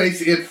of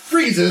space, it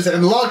freezes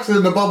and locks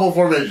in the bubble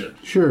formation.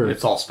 Sure.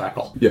 It's all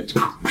spackle. Yeah.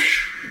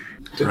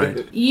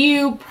 right.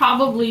 You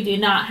probably do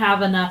not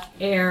have enough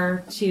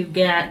air to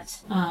get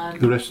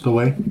The rest of the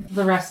way,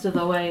 the rest of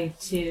the way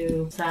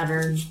to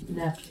Saturn,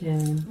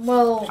 Neptune.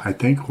 Well, I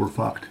think we're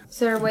fucked. is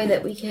there a way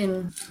that we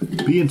can?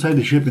 Be inside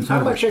the ship, inside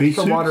How of our much extra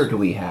spacesuits. water do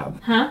we have?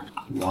 Huh?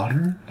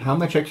 Water? How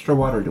much extra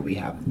water do we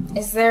have?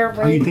 Is there a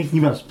Are you way thinking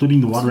about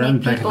splitting the water out and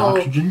make taking people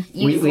oxygen?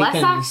 use less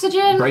can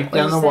oxygen? break Or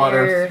down is the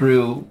water there-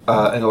 through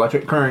an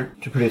electric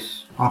current to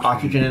produce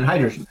oxygen and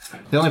hydrogen.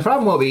 The only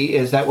problem will be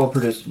is that will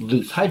produce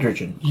loose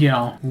hydrogen.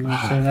 Yeah,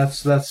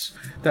 so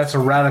that's a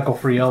radical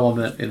free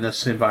element in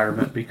this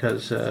environment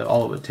because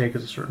all it would take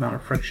is a certain amount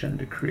of friction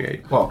to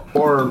create. Well,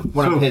 or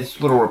one So- of his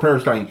little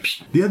repairs going.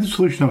 Psh, The other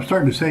solution I'm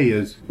starting to say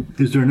is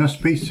there enough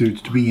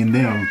spacesuits to be in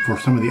them for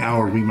some of the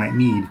hours we might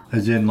need?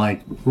 As in,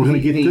 like, we're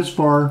going to get this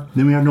far,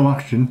 then we have no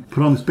oxygen,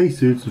 put on the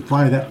spacesuits and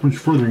fly that much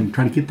further and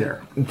try to get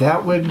there.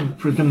 that would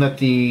presume that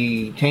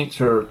the tanks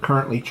are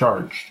currently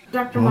charged.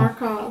 Dr.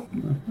 Markov,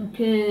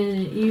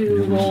 can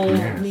you roll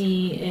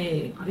me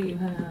a... What do you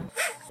have?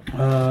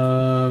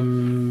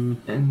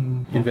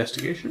 And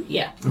Investigation?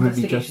 Yeah. it would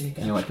be just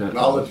investigation. like a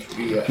Knowledge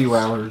BS. few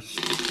hours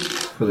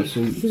for the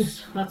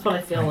suits. That's what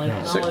I feel like.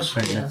 know. Knowledge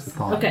Six. yes. That's the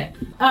thought. Okay.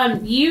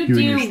 You You and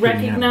your do spinning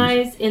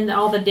recognize in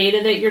all the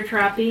data that you're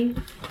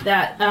trapping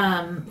that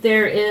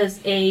there is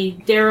a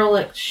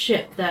derelict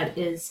ship that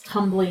is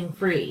tumbling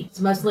free. It's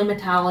mostly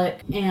metallic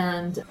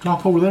and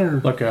Off over there.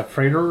 Like a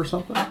freighter or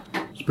something?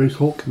 Space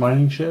Hulk.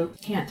 Mining ship?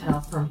 can't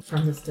tell from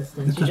this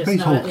distance. It's You a just space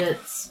know Hulk.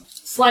 it's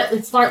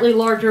slightly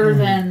larger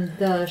than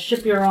the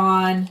ship you're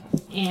on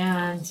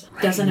and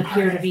doesn't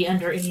appear to be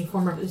under any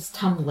form of it's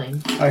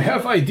tumbling. I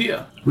have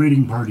idea.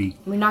 Raiding party.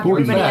 We knock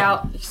Boarding everybody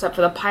action. out except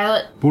for the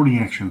pilot. Boarding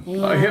action.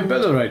 I have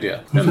better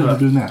idea. Who's Emma,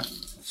 doing that?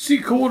 see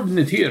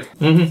coordinate here.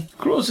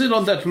 Close in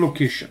on that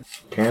location.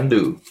 Can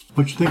do.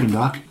 What you thinking,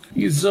 Doc?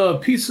 These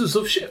pieces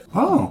of ship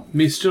Oh,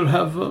 may still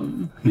have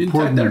intact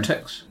Important. their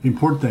tanks.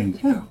 important things.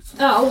 Yeah.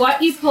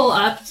 What you pull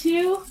up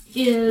to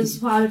is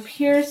what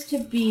appears to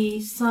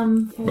be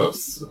some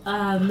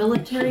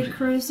military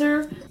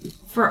cruiser.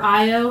 For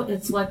Io,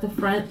 it's like the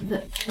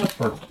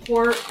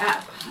port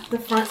at the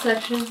front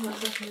section. What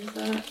section is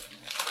that?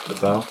 The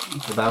bow.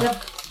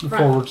 The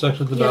forward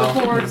section of the Yeah,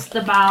 bow. towards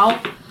the bow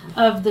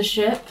of the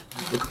ship.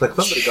 Looks like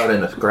somebody got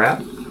in a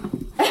scrap.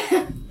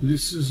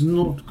 This is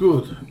not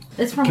good.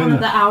 It's from Can one of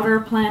the- the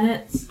outer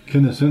planets.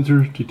 Can the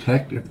sensors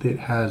detect if it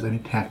has any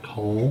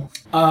tactile?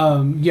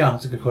 Yeah,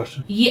 that's a good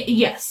question.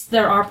 Yes,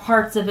 there are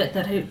parts of it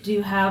that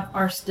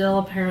are still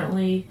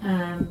apparently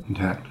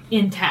Intact.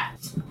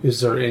 intact.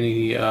 Is there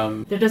any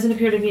There doesn't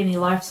appear to be any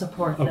life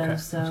support okay, I though,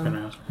 was so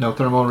gonna ask. No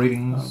thermal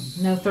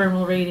readings. no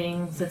thermal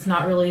readings. It's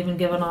not really even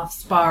giving off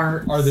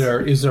sparks.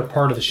 Is there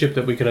part of the ship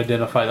that we could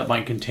identify that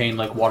might contain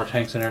like water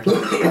tanks in there?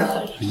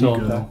 Still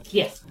go. intact?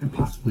 Yes. And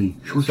possibly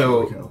short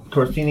So, ago.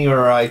 Corsini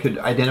or I could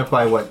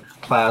identify what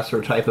class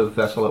or type of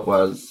vessel it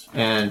was,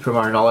 and from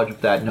our knowledge of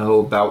that, know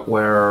about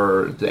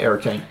where the air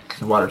tanks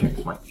and water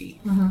tanks might be.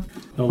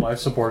 No life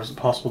support. Is it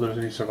possible there's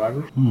any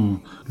survivors?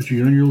 But you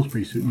get on your little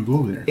spacesuit and you go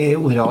over there. It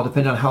would all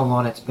depend on how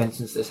long it's been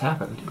since this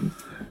happened.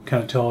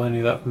 Can't tell any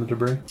of that from the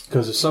debris.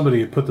 Because if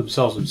somebody had put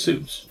themselves in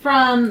suits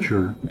From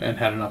Sure. and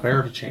had enough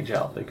air to change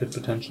out, they could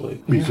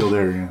potentially. Be still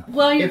there, yeah.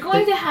 well, you're If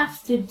going they- to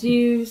have to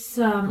do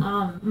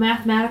some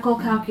mathematical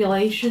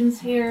calculations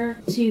here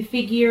to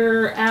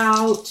figure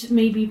out,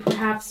 maybe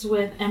perhaps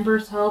with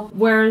Ember's help,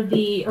 where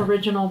the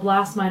original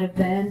blast might have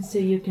been, so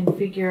you can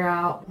figure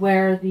out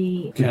where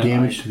the The Can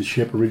damage to the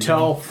ship originally.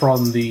 Tell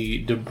from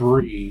the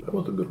debris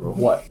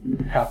what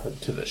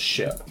happened to the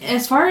ship.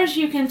 As far as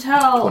you can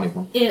tell,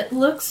 21. it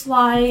looks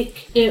like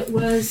it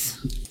was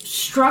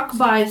struck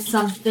by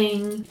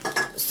something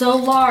so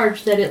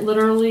large that it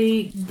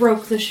literally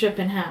broke the ship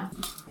in half.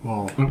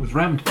 Well, It was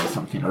rammed by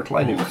something or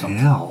collided with something.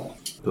 hell.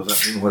 Does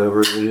that mean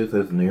whatever it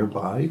is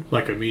nearby?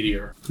 Like a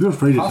meteor. You're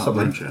afraid of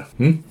Possibly. something, aren't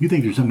you? You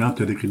think there's something out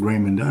there that could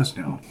ram into us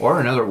now. Or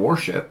another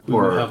warship We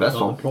or may a have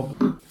vessel. another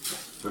problem.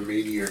 The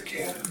meteor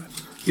cannon.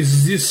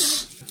 Is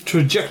this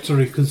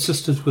trajectory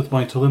consistent with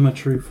my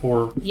telemetry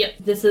for... Yep,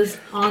 this is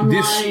online.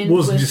 This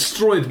was with-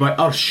 destroyed by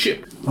our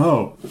ship.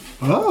 Oh.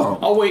 Oh.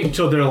 I'll wait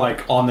until they're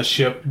like on the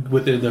ship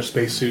within their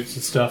spacesuits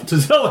and stuff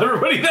to tell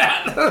everybody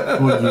that.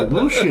 Well, you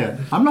little shit.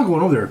 I'm not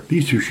going over there.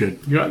 These two should.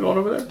 You're not going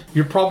over there?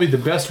 You're probably the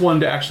best one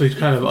to actually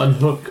kind of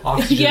unhook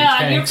oxygen Yeah,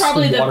 tanks you're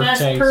probably and the water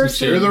best tanks and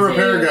person. You're shit. the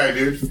repair guy,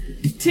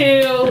 dude.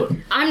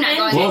 to I'm not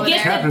going to over get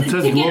there. Captain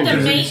says to go get over the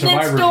there. maintenance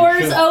Survivors, doors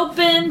you should.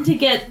 open, to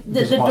get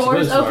the doors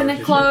possibilities open and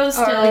survivors, closed.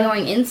 Oh, are we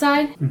going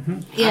inside?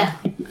 Yeah.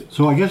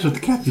 So I guess if the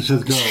captain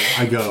says go,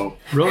 I go.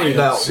 Really,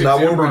 Now- it's now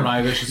Amber were we- and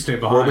I that should stay Were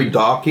behind. we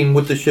docking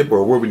with the ship,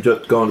 or were we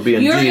just going to be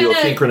in You're gonna-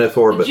 geosynchronous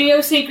orbit?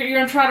 You're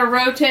gonna try to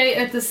rotate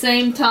at the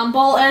same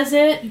tumble as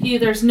it.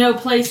 There's no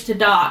place to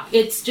dock.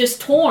 It's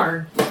just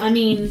torn. I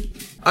mean,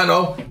 I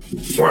know.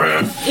 if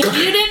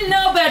you didn't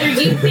know better,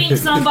 you'd think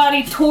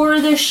somebody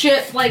tore the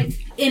ship like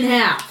in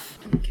half.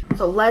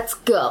 So let's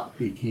go.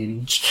 Hey,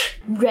 Kitty.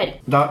 Ready.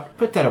 Doc,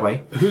 put that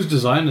away. Whose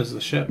design is the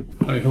ship?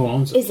 I mean, who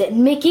owns it? Is it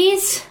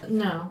Mickey's?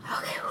 No.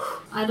 Okay.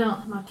 I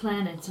don't. My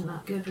planets are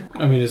not good.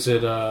 I mean, is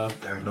it?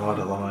 They're not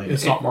alive.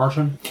 It's not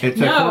Martian. It's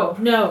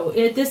No.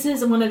 This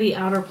is one of the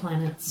outer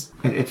planets.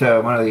 It's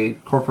one of the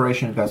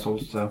corporation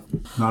vessels, so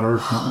Not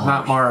Earth,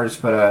 not Mars,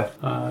 but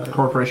a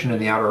corporation in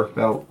the outer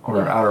belt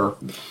or outer.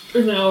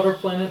 In the outer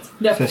planets,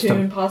 Neptune,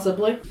 System.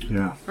 possibly.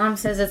 Yeah. Mom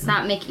says it's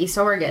not Mickey,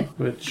 so we're good.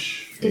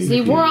 Which Disney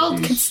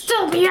World can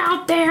still be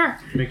out there.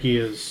 Mickey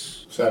is?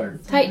 Saturn.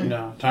 Titan.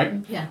 No,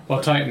 Titan. Yeah.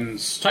 Well,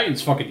 Titan's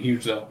fucking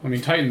huge though. I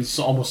mean, Titan's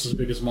almost as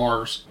big as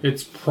Mars.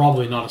 It's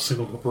probably not a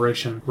single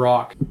corporation.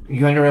 Rock.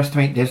 You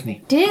underestimate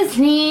Disney.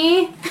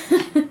 Disney.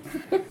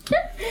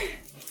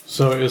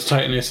 So is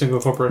Titan a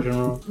single corporation?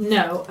 Rock?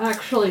 No,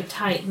 actually,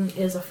 Titan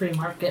is a free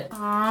market.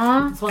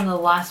 Aww. It's one of the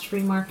last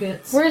free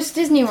markets. Where's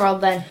Disney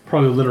World then?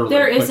 Probably literally.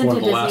 There like isn't one a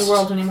of the Disney last.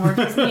 World anymore.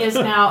 Disney is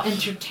now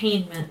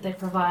entertainment. They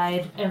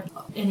provide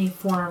any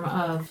form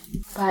of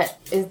But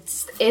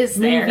is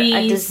there a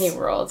Movies. Disney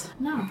World?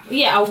 no.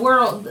 Yeah, a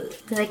world.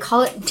 Do they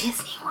call it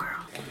Disney World?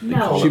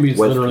 No. She means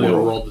West literally a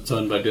World. world that's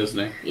owned by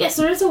Disney. Yes,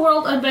 there is a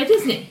world owned by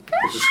Disney.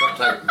 It's just not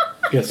Titan.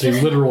 It's a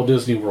literal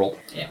Disney World.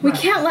 We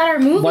can't let our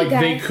movie Like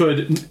guys.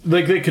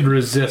 they could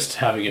resist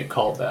having it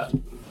called that.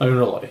 I mean,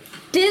 really.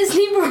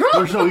 Disney World.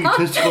 There's no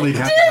egotistical they'd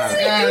have to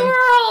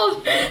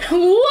have. Disney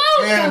World.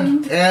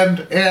 Welcome.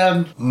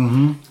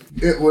 And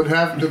it would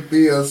have to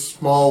be a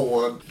small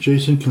one.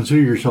 Jason,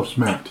 consider yourself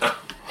smacked.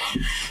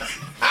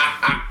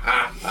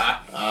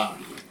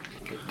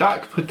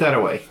 Doc, put that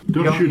away.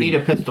 Don't you don't shoot need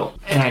him. a pistol.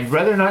 And I'd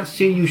rather not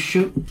see you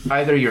shoot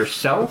either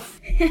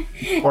yourself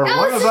or That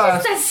one was of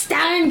us. just a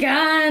stun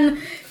gun.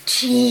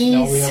 Jeez.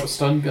 No, we have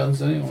stun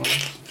guns anyway.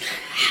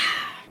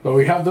 But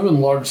we have them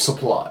in large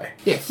supply.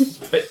 Yes,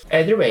 but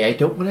either way, I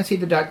don't want to see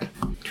the Doc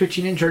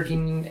twitching and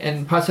jerking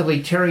and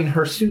possibly tearing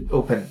her suit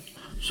open.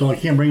 So I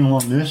can't bring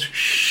along this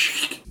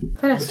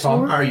Put a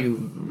sword. Are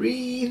you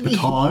really?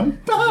 baton.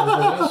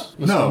 The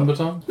No. stun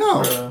baton? No.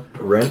 Or,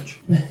 A wrench?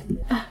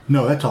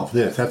 No, that's off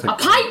this. That's A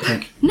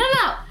pipe. No.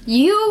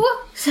 You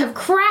have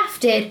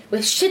crafted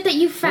with shit that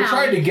you found. we're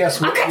trying to guess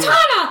A what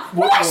katana.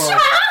 what Washa!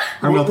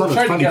 I mean, I we're thought it was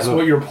trying to funny. guess though.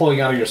 what you're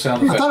pulling out of your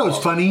sound I effect. thought it was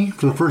funny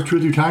for the first 2 or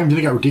 3 times, then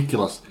it got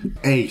ridiculous.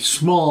 A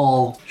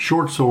small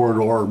short sword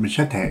or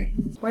machete.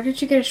 Where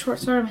did you get a short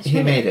sword and He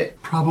machete? made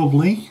it.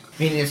 Probably.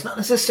 I mean, it's not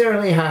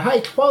necessarily a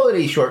high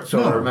quality short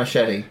sword No. or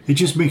machete. It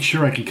just makes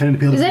sure I can cut into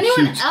people Is anyone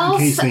suits in else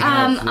case they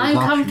have those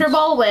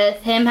uncomfortable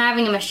with him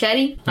having a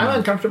machete? I'm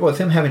uncomfortable with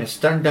him having a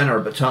stun gun or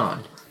a baton.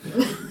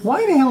 options.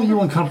 Why the hell are you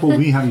uncomfortable with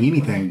me having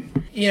anything?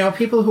 You know,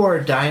 people who are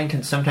dying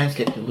can sometimes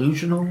get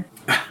delusional.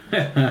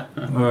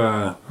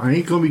 I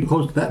ain't gonna be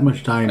close to that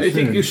much time I soon.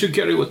 think you should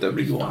carry whatever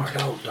you want.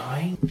 Nardo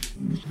dying?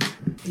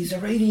 He's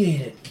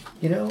irradiated.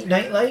 You know,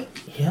 Nightlight?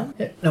 Him?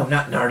 No,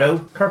 not Nardo.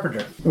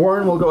 Carpenter.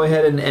 Warren will go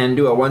ahead and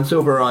do a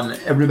once-over on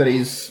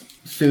everybody's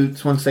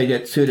suits once they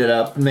get suited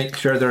up and make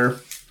sure they're,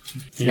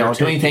 You're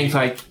doing taking things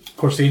like,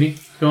 Corsini,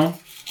 go on.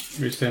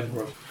 Or you stand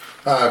for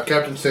it?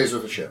 Captain stays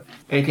with the ship.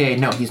 AKA,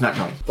 no, he's not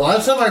going. The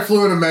last time I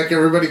flew in a mech,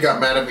 everybody got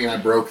mad at me and I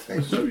broke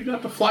things. So you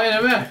have to fly in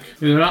a mech.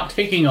 They're not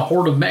taking a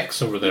horde of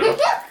mechs over there.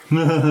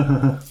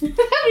 That'd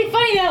be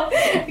funny though,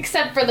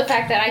 except for the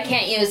fact that I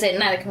can't use it and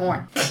neither can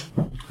Warren.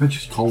 That's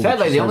just cold.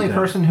 Sadly, She the said only that.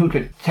 person who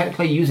could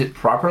technically use it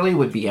properly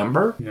would be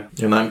Ember.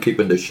 And I'm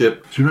keeping the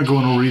ship. So you're not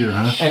going over either,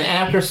 huh? And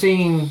after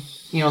seeing,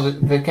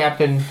 the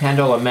captain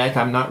handle a mech,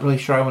 I'm not really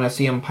sure I want to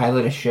see him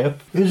pilot a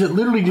ship. Is it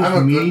literally just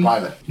I'm a me? good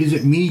pilot. Is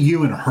it me,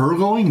 you, and her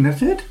going, and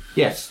that's it?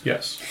 Yes.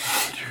 Yes.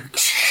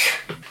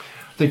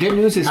 The good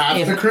news is Half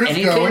if the crew's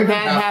anything going,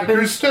 bad half the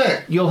crew's happens,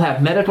 staying. you'll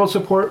have medical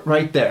support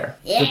right there.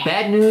 Yeah. The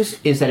bad news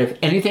is that if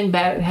anything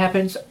bad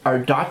happens, our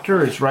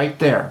doctor is right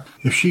there.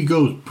 If she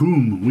goes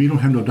boom, we don't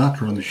have no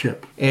doctor on the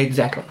ship.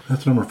 Exactly.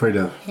 That's what I'm afraid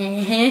of. Which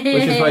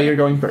is why you're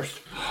going first.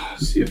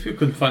 See if you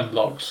can find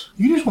logs.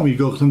 You just want me to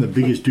go because I'm the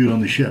biggest dude on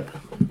the ship.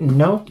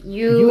 No.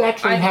 You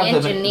actually are the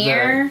have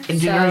engineer, the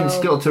engineering so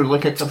skill to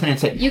look at something and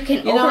say, You can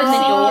You know, open it's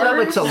the a door.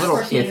 little- it's a little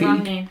Wrong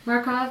iffy. name.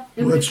 Markov,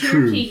 it Well, would that's appear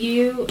true. to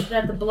you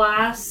that the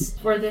blast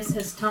where this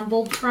has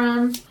tumbled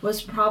from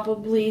was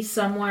probably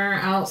somewhere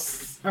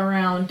else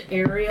around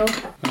Ariel.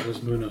 That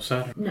was Moon of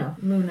Saturn. No,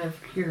 moon of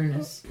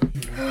Uranus.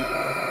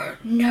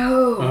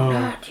 No, Oh,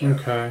 not you.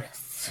 okay.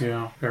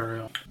 Yeah,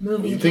 Ariel.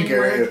 Moving You think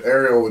inward.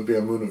 Ariel would be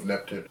a moon of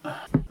Neptune?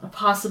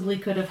 Possibly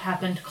could have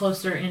happened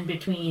closer in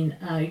between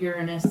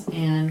Uranus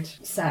and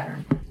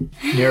Saturn.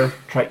 near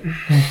Triton.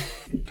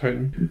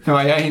 Titan. No,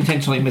 I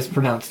intentionally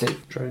mispronounced it.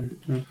 Triton.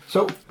 Yeah.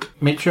 So,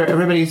 make sure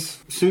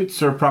everybody's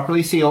suits are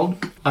properly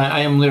sealed.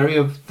 I am leery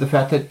of the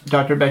fact that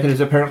Dr. Beckett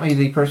is apparently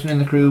the person in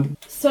the crew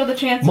So the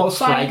chance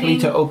most of finding likely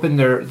to open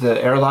the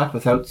airlock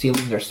without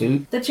sealing their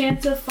suit. the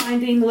chance of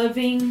finding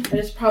living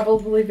is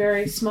probably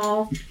very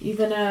small.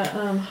 Even at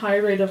high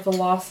rate of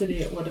velocity,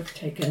 it would have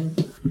taken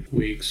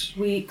Weeks.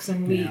 weeks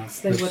and Yeah, weeks.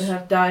 They would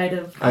have died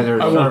of.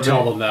 Either I won't starving-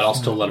 tell them that. I'll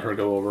still let her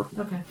go over.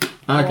 Okay.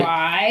 Okay.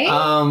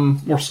 Why?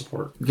 More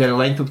support. Get a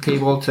length of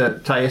cable to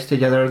tie us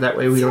together. That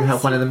way we don't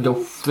have one of them go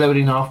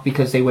floating off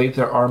because they waved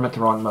their arm at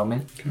the wrong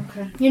moment.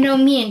 Okay. You know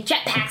me and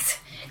jetpacks.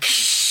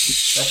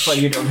 That's why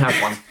you don't have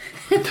one.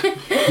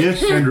 Yes,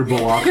 Sandra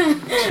Bullock.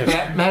 For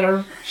that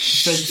matter,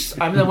 since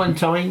I'm the one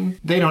towing,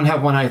 they don't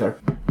have one either.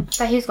 I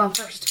thought he was going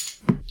first.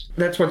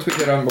 That's once we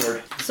get on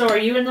board. So are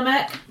you in the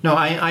mech? No,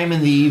 I'm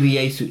in the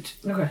EVA suit.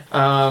 Okay.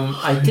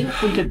 I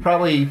think we could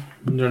probably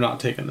They're not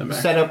taking the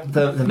mech. set up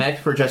the mech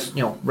for just,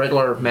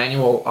 regular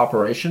manual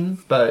operation,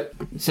 but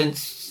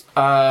since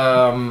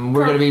we're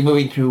going to be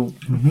moving through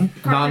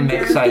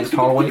non-mech sized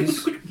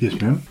hallways. Yes,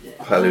 ma'am.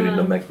 Piloting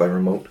the mech by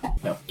remote.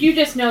 You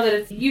just know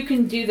that you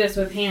can do this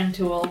with hand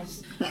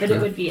tools, but it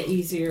would be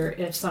easier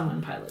if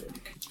someone piloted.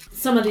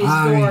 Some of these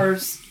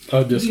doors,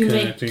 Oh,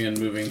 disconnecting and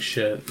moving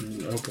shit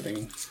and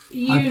opening.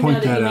 you I know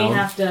point that you that may out.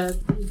 have to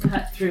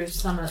cut through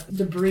some of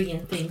the debris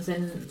and things,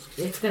 and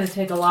it's going to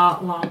take a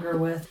lot longer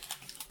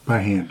By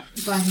hand.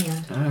 by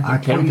hand. I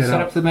Can point we that set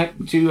out. up the mech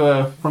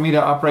for me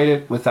to operate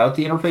it without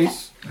the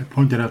interface? I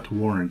point that out to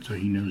Warren so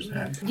he knows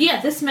that.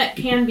 Yeah, this mech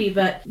can be,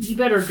 but you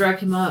better drug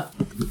him up.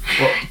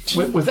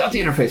 Well, without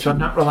the interface, so I'm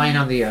not relying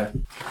on the.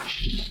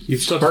 You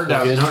still Bird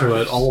plug down. into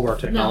it. All of our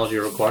technology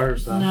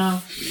requires that. No,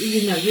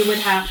 you would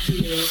have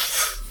to.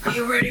 Are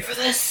you ready for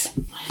this?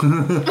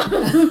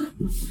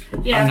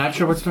 Yeah. I'm not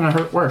sure what's going to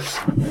hurt worse.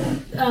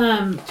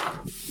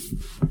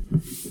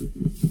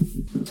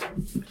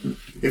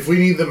 If we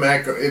need the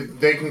mech,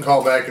 they can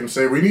call back and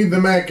say, we need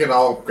the mech, and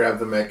I'll grab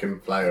the mech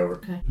and fly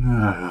over.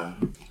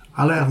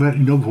 I'll let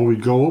you know before we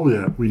go over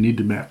there. We need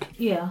the mech.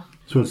 Yeah.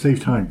 So it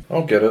saves time.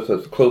 I'll get us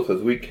as close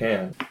as we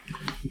can.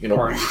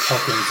 Or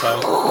tuck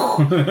inside.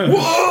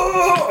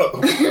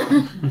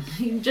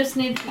 You just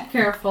need to be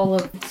careful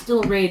of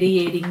still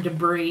radiating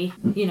debris,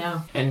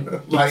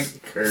 And Like it's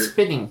Kurt.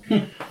 spinning.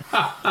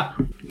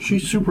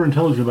 She's super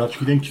intelligent about it.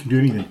 She thinks she can do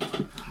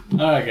anything.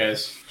 Alright,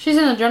 guys. She's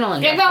an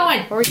adrenaline. Get junkie. going!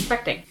 What were we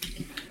expecting?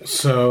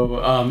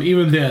 So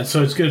even then,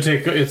 so it's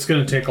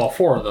gonna take all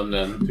four of them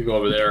then to go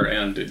over there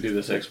and do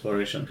this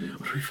exploration.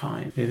 What do we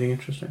find? Anything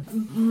interesting?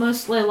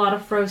 Mostly a lot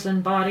of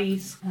frozen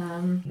bodies.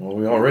 Well,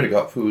 we already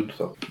got food,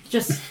 so.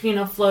 Just,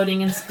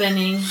 floating and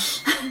spinning.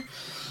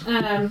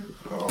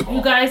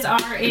 You guys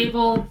are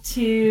able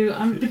to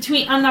I'm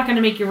not going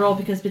to make you roll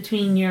because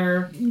between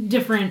your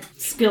different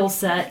skill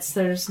sets,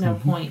 there's no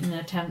point in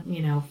attempt,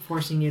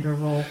 forcing you to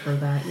roll for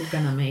that. You're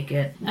going to make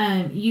it.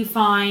 You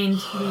find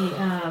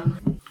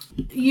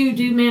you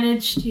do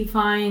manage to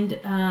find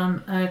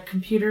a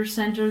computer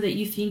center that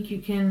you think you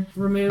can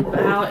remove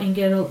out and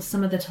get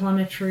some of the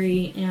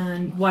telemetry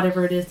and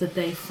whatever it is that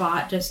they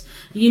fought. Just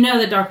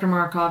that Dr.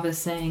 Markov is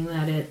saying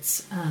that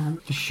it's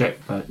the ship,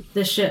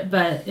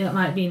 but it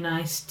might be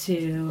nice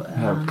to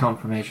Have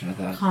confirmation of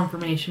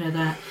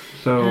that.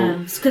 So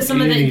because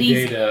some of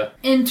these data.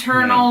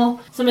 internal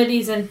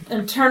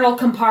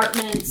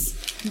compartments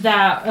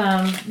that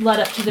led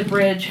up to the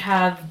bridge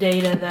have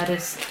data that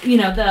is,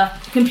 the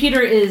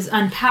computer is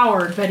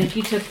unpowered, but if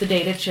you took the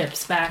data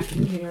chips back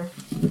here,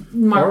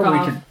 Markov Or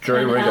we could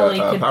jury-rig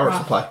a power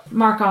supply.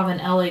 Markov and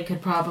Ellie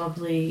could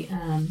probably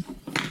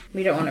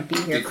We don't want to be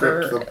here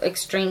for Decrypt them. an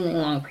extremely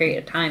long period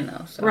of time,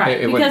 though. So. right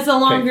It because the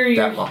wouldn't longer take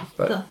you're that long,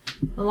 but-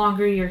 the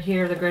longer you're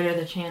here, the greater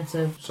the chance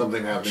of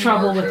Something happening.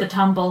 trouble to our with the ship.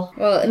 tumble.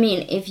 Well, I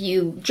mean, if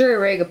you jury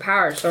rig a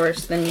power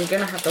source, then you're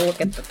gonna have to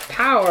look at the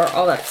power,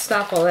 all that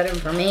stuff, all that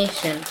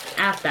information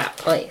at that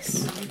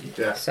place.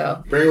 Yeah.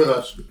 So, Bring it with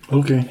us.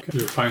 Okay. Do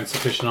we find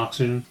sufficient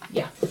oxygen?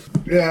 Yeah,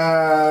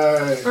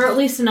 Yeah. or at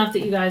least enough that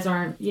you guys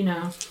aren't,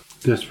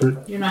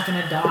 Desperate. you're not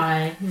gonna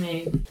die.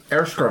 Maybe.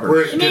 Air scrubber.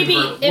 We're at Maybe-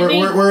 Denver. it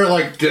may- We're at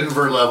like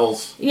Denver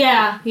levels.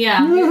 Yeah.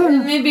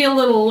 It may be a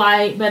little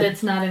light, but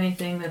it's not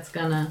anything that's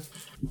gonna.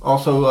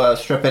 Also,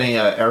 strip any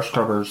air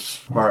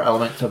scrubbers or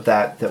elements of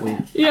that we.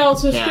 You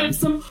also Yeah. strip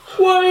some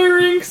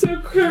wiring so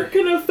Kurt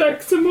can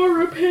affect some more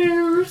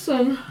repairs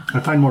and I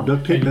find more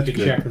duct tape. And you That's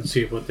can check good. and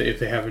see if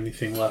they have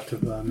anything left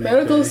of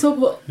medical May Day.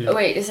 supply. Yeah.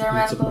 Wait, is there a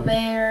That's medical a-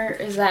 bay or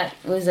was it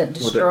Was it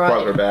destroyed?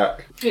 farther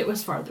back? it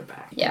was farther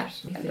back. Yeah.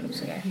 That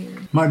was okay.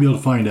 Might be able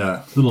to find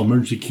little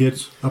emergency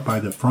kits up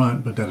by the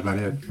front, but that's about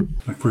it.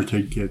 Like first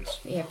aid kits.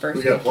 Yeah, We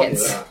first got aid plenty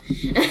of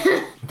kits.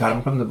 that. Got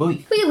them from the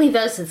buoy. We can leave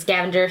those as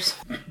scavengers.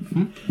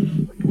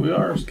 We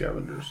are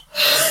scavengers.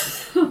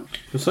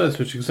 Besides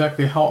which,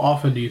 exactly how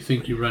often do you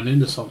think you run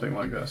into something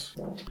like this?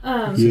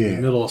 In the Yeah.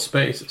 middle of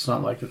space, it's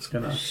not like it's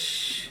gonna...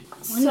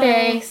 One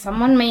day,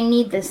 someone may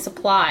need the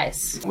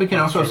supplies. We can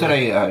also set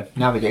a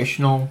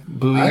navigational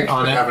buoy I on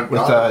actually it haven't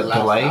with gone a the last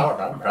delay.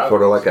 hour. I'm proud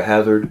Sort of of like a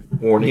hazard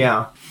warning.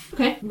 Yeah.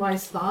 Okay,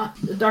 wise thought.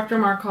 Dr.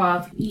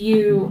 Markov,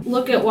 you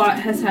look at what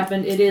has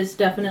happened. It is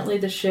definitely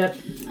the ship.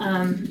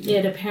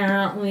 It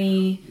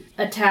apparently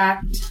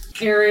attacked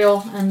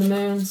Ariel and the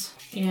moons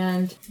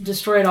and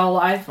destroyed all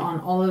life on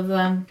all of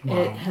them. Wow.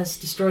 It has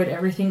destroyed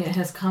everything it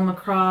has come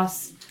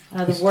across.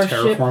 The It's warship.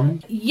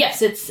 terraforming?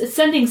 Yes, it's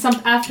sending some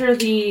after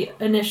the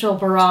initial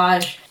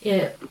barrage.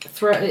 It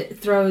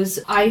throws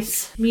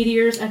ice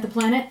meteors at the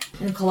planet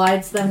and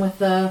collides them with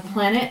the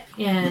planet.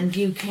 And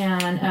you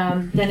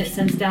can then it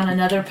sends down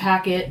another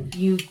packet.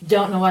 You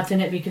don't know what's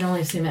in it, but you can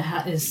only assume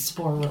it is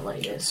spore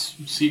related. It's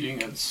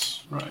seeding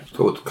its right.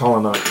 So it's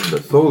colonizing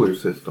the solar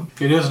system.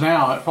 It is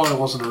now. It probably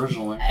wasn't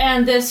originally.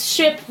 And this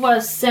ship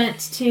was sent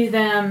to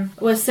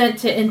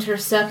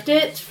intercept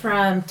it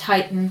from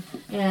Titan,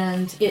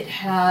 and it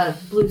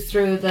blew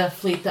through the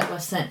fleet that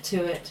was sent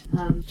to it.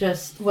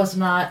 Just was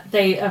not.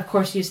 They of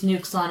course used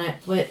nukes on it,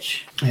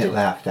 which It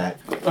laughed at.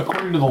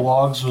 According to the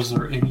logs, was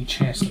there any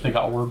chance that they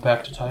got word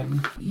back to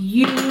Titan?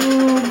 you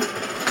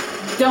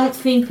don't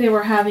think they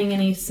were having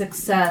any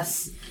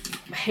success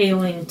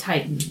hailing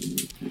Titan.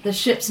 The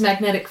ship's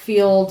magnetic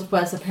field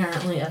was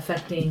apparently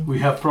affecting. We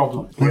have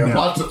problem. We have now?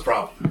 lots of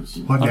problems.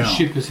 What Our now?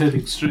 ship is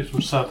heading straight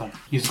for Saturn.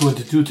 He's going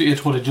to do to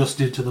it what it just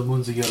did to the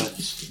moons of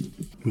Uranus.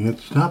 We have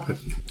to stop it.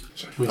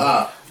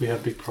 We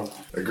have big problem.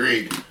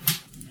 Agreed.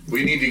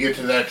 We need to get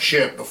to that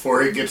ship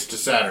before it gets to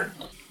Saturn.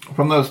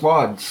 From those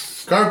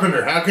logs.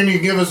 Carpenter, how can you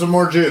give us some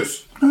more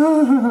juice?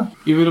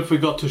 Even if we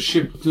got to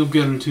ship, no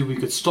guarantee we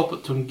could stop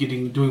it from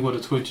doing what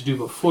it's going to do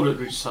before it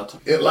reaches Saturn.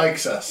 It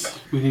likes us.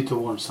 We need to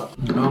warn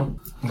Saturn. No,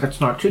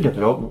 that's not too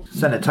difficult.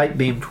 Send a tight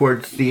beam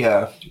towards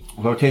the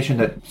location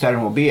that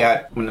Saturn will be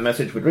at when the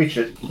message would reach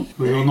it.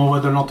 We don't know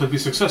whether or not to be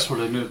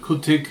successful, and it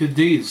could take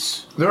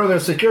days. There are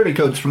the security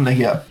codes from the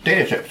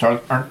data chips,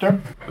 aren't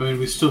there? I mean,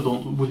 we still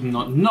would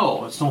not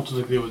know. It's not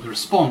like they would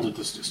respond at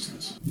this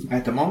distance.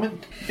 At the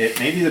moment, it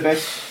may be the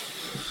best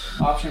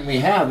option we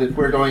have if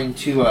we're going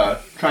to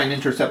try and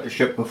intercept the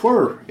ship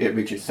before it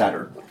reaches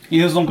Saturn. He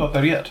hasn't got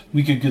there yet.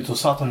 We could get to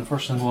Saturn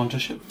first and go on to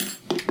ship.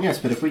 Yes,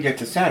 but if we get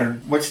to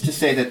Saturn, what's to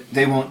say that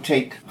they won't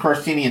take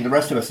Corsini and the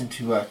rest of us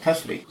into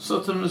custody?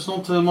 Saturn is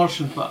not a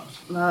Martian planet.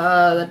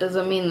 That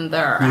doesn't mean that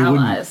they're our They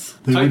wouldn't- allies.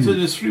 They Titan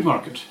wouldn't, is free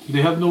market.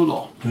 They have no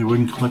law. they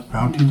wouldn't collect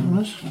bounties on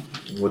us?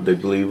 Would they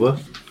believe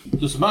us?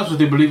 Doesn't matter if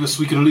they believe us,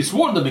 we can at least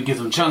warn them and give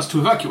them a chance to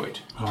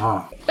evacuate.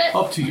 Ah.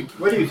 Up to you.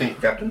 What do you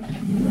think, Captain?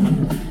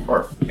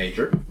 Or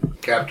Major?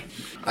 Captain,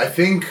 I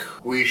think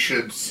we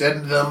should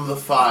send them the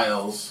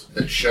files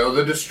that show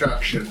the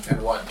destruction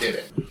and what did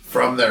it.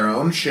 From their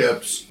own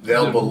ships,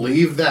 they'll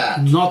believe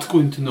that. Not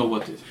going to know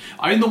what did.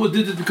 I know what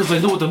did it because I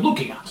know what I'm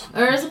looking at.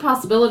 There is a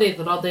possibility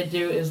that all they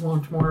do is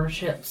launch more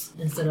ships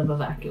instead of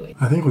evacuate.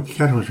 I think what the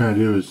captain was trying to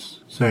do is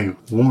say,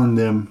 warn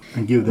them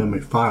and give them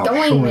a file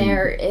Going showing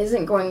there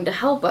isn't going to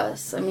help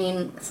us. I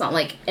mean, it's not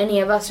like any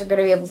of us are going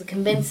to be able to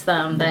convince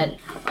them that,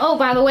 oh,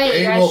 by the way, you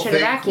They guys will should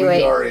think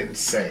evacuate. we are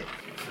insane.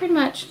 Pretty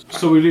much.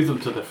 So we leave them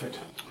to their fate.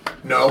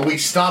 No, we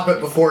stop it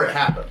before it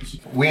happens.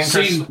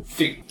 Same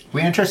thing.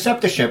 We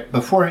intercept the ship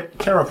before it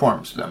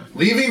terraforms them.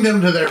 Leaving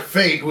them to their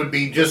fate would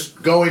be just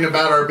going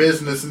about our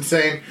business and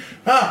saying,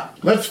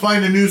 let's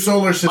find a new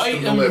solar I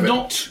system to live am in.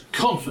 not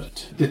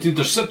confident that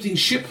intercepting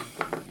ship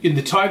in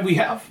the time we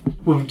have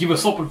will give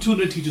us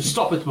opportunity to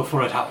stop it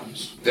before it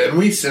happens. Then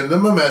we send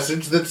them a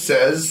message that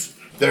says,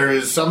 there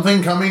is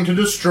something coming to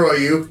destroy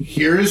you,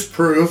 here is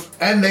proof,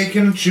 and they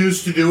can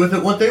choose to do with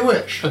it what they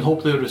wish. And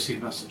hope they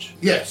receive message.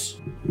 Yes.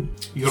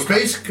 Your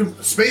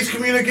Space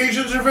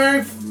communications are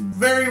very,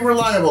 very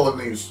reliable in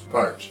these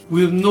parts.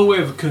 We have no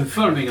way of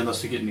confirming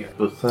unless they get near.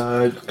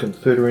 Besides,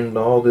 considering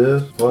all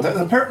this,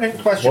 The pertinent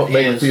question what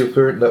makes is, you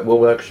certain that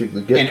we'll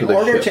actually get in to the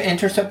order ship? to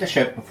intercept the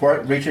ship before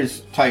it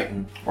reaches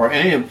Titan, or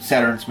any of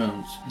Saturn's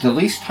moons, the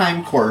least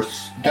time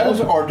course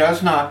does or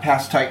does not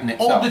pass Titan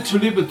All itself. the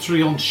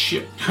telemetry on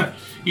ship.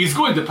 He's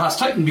going to pass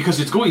Titan because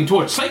it's going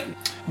towards Titan.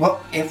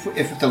 Well,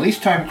 if the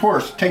least time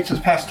course takes us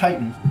past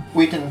Titan,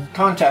 we can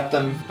contact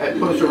them at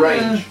closer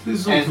range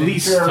this is and not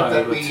least ensure time,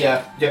 that but- we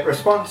get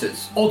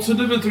responses. All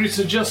telemetry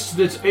suggests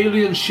that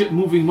alien ship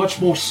moving much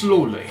more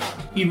slowly,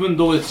 even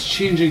though it's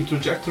changing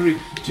trajectory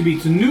to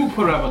meet new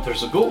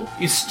parameters ago,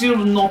 is still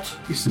not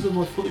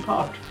fully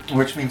powered.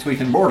 Which means we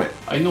can board it.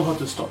 I know how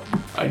to stop it.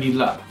 I need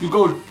lab. You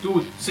go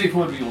do it. Safe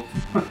word you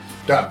want.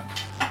 Done.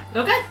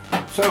 Okay.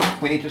 So,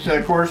 we need to set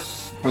a course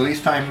for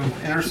least time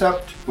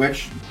intercept,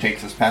 which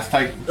takes us past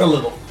Titan. A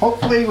little.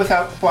 Hopefully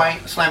without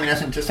slamming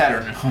us into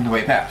Saturn on the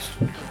way past.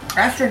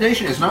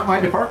 Astrogation is not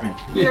my department.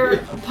 Your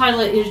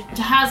pilot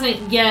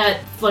hasn't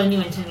yet flown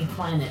you into any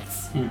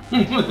planets.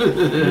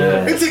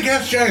 It's a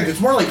gas giant. It's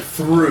more like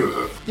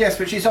through. Yes,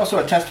 but she's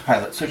also a test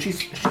pilot, so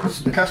she's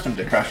accustomed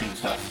to crashing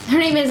stuff. Her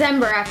name is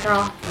Ember, after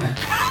all.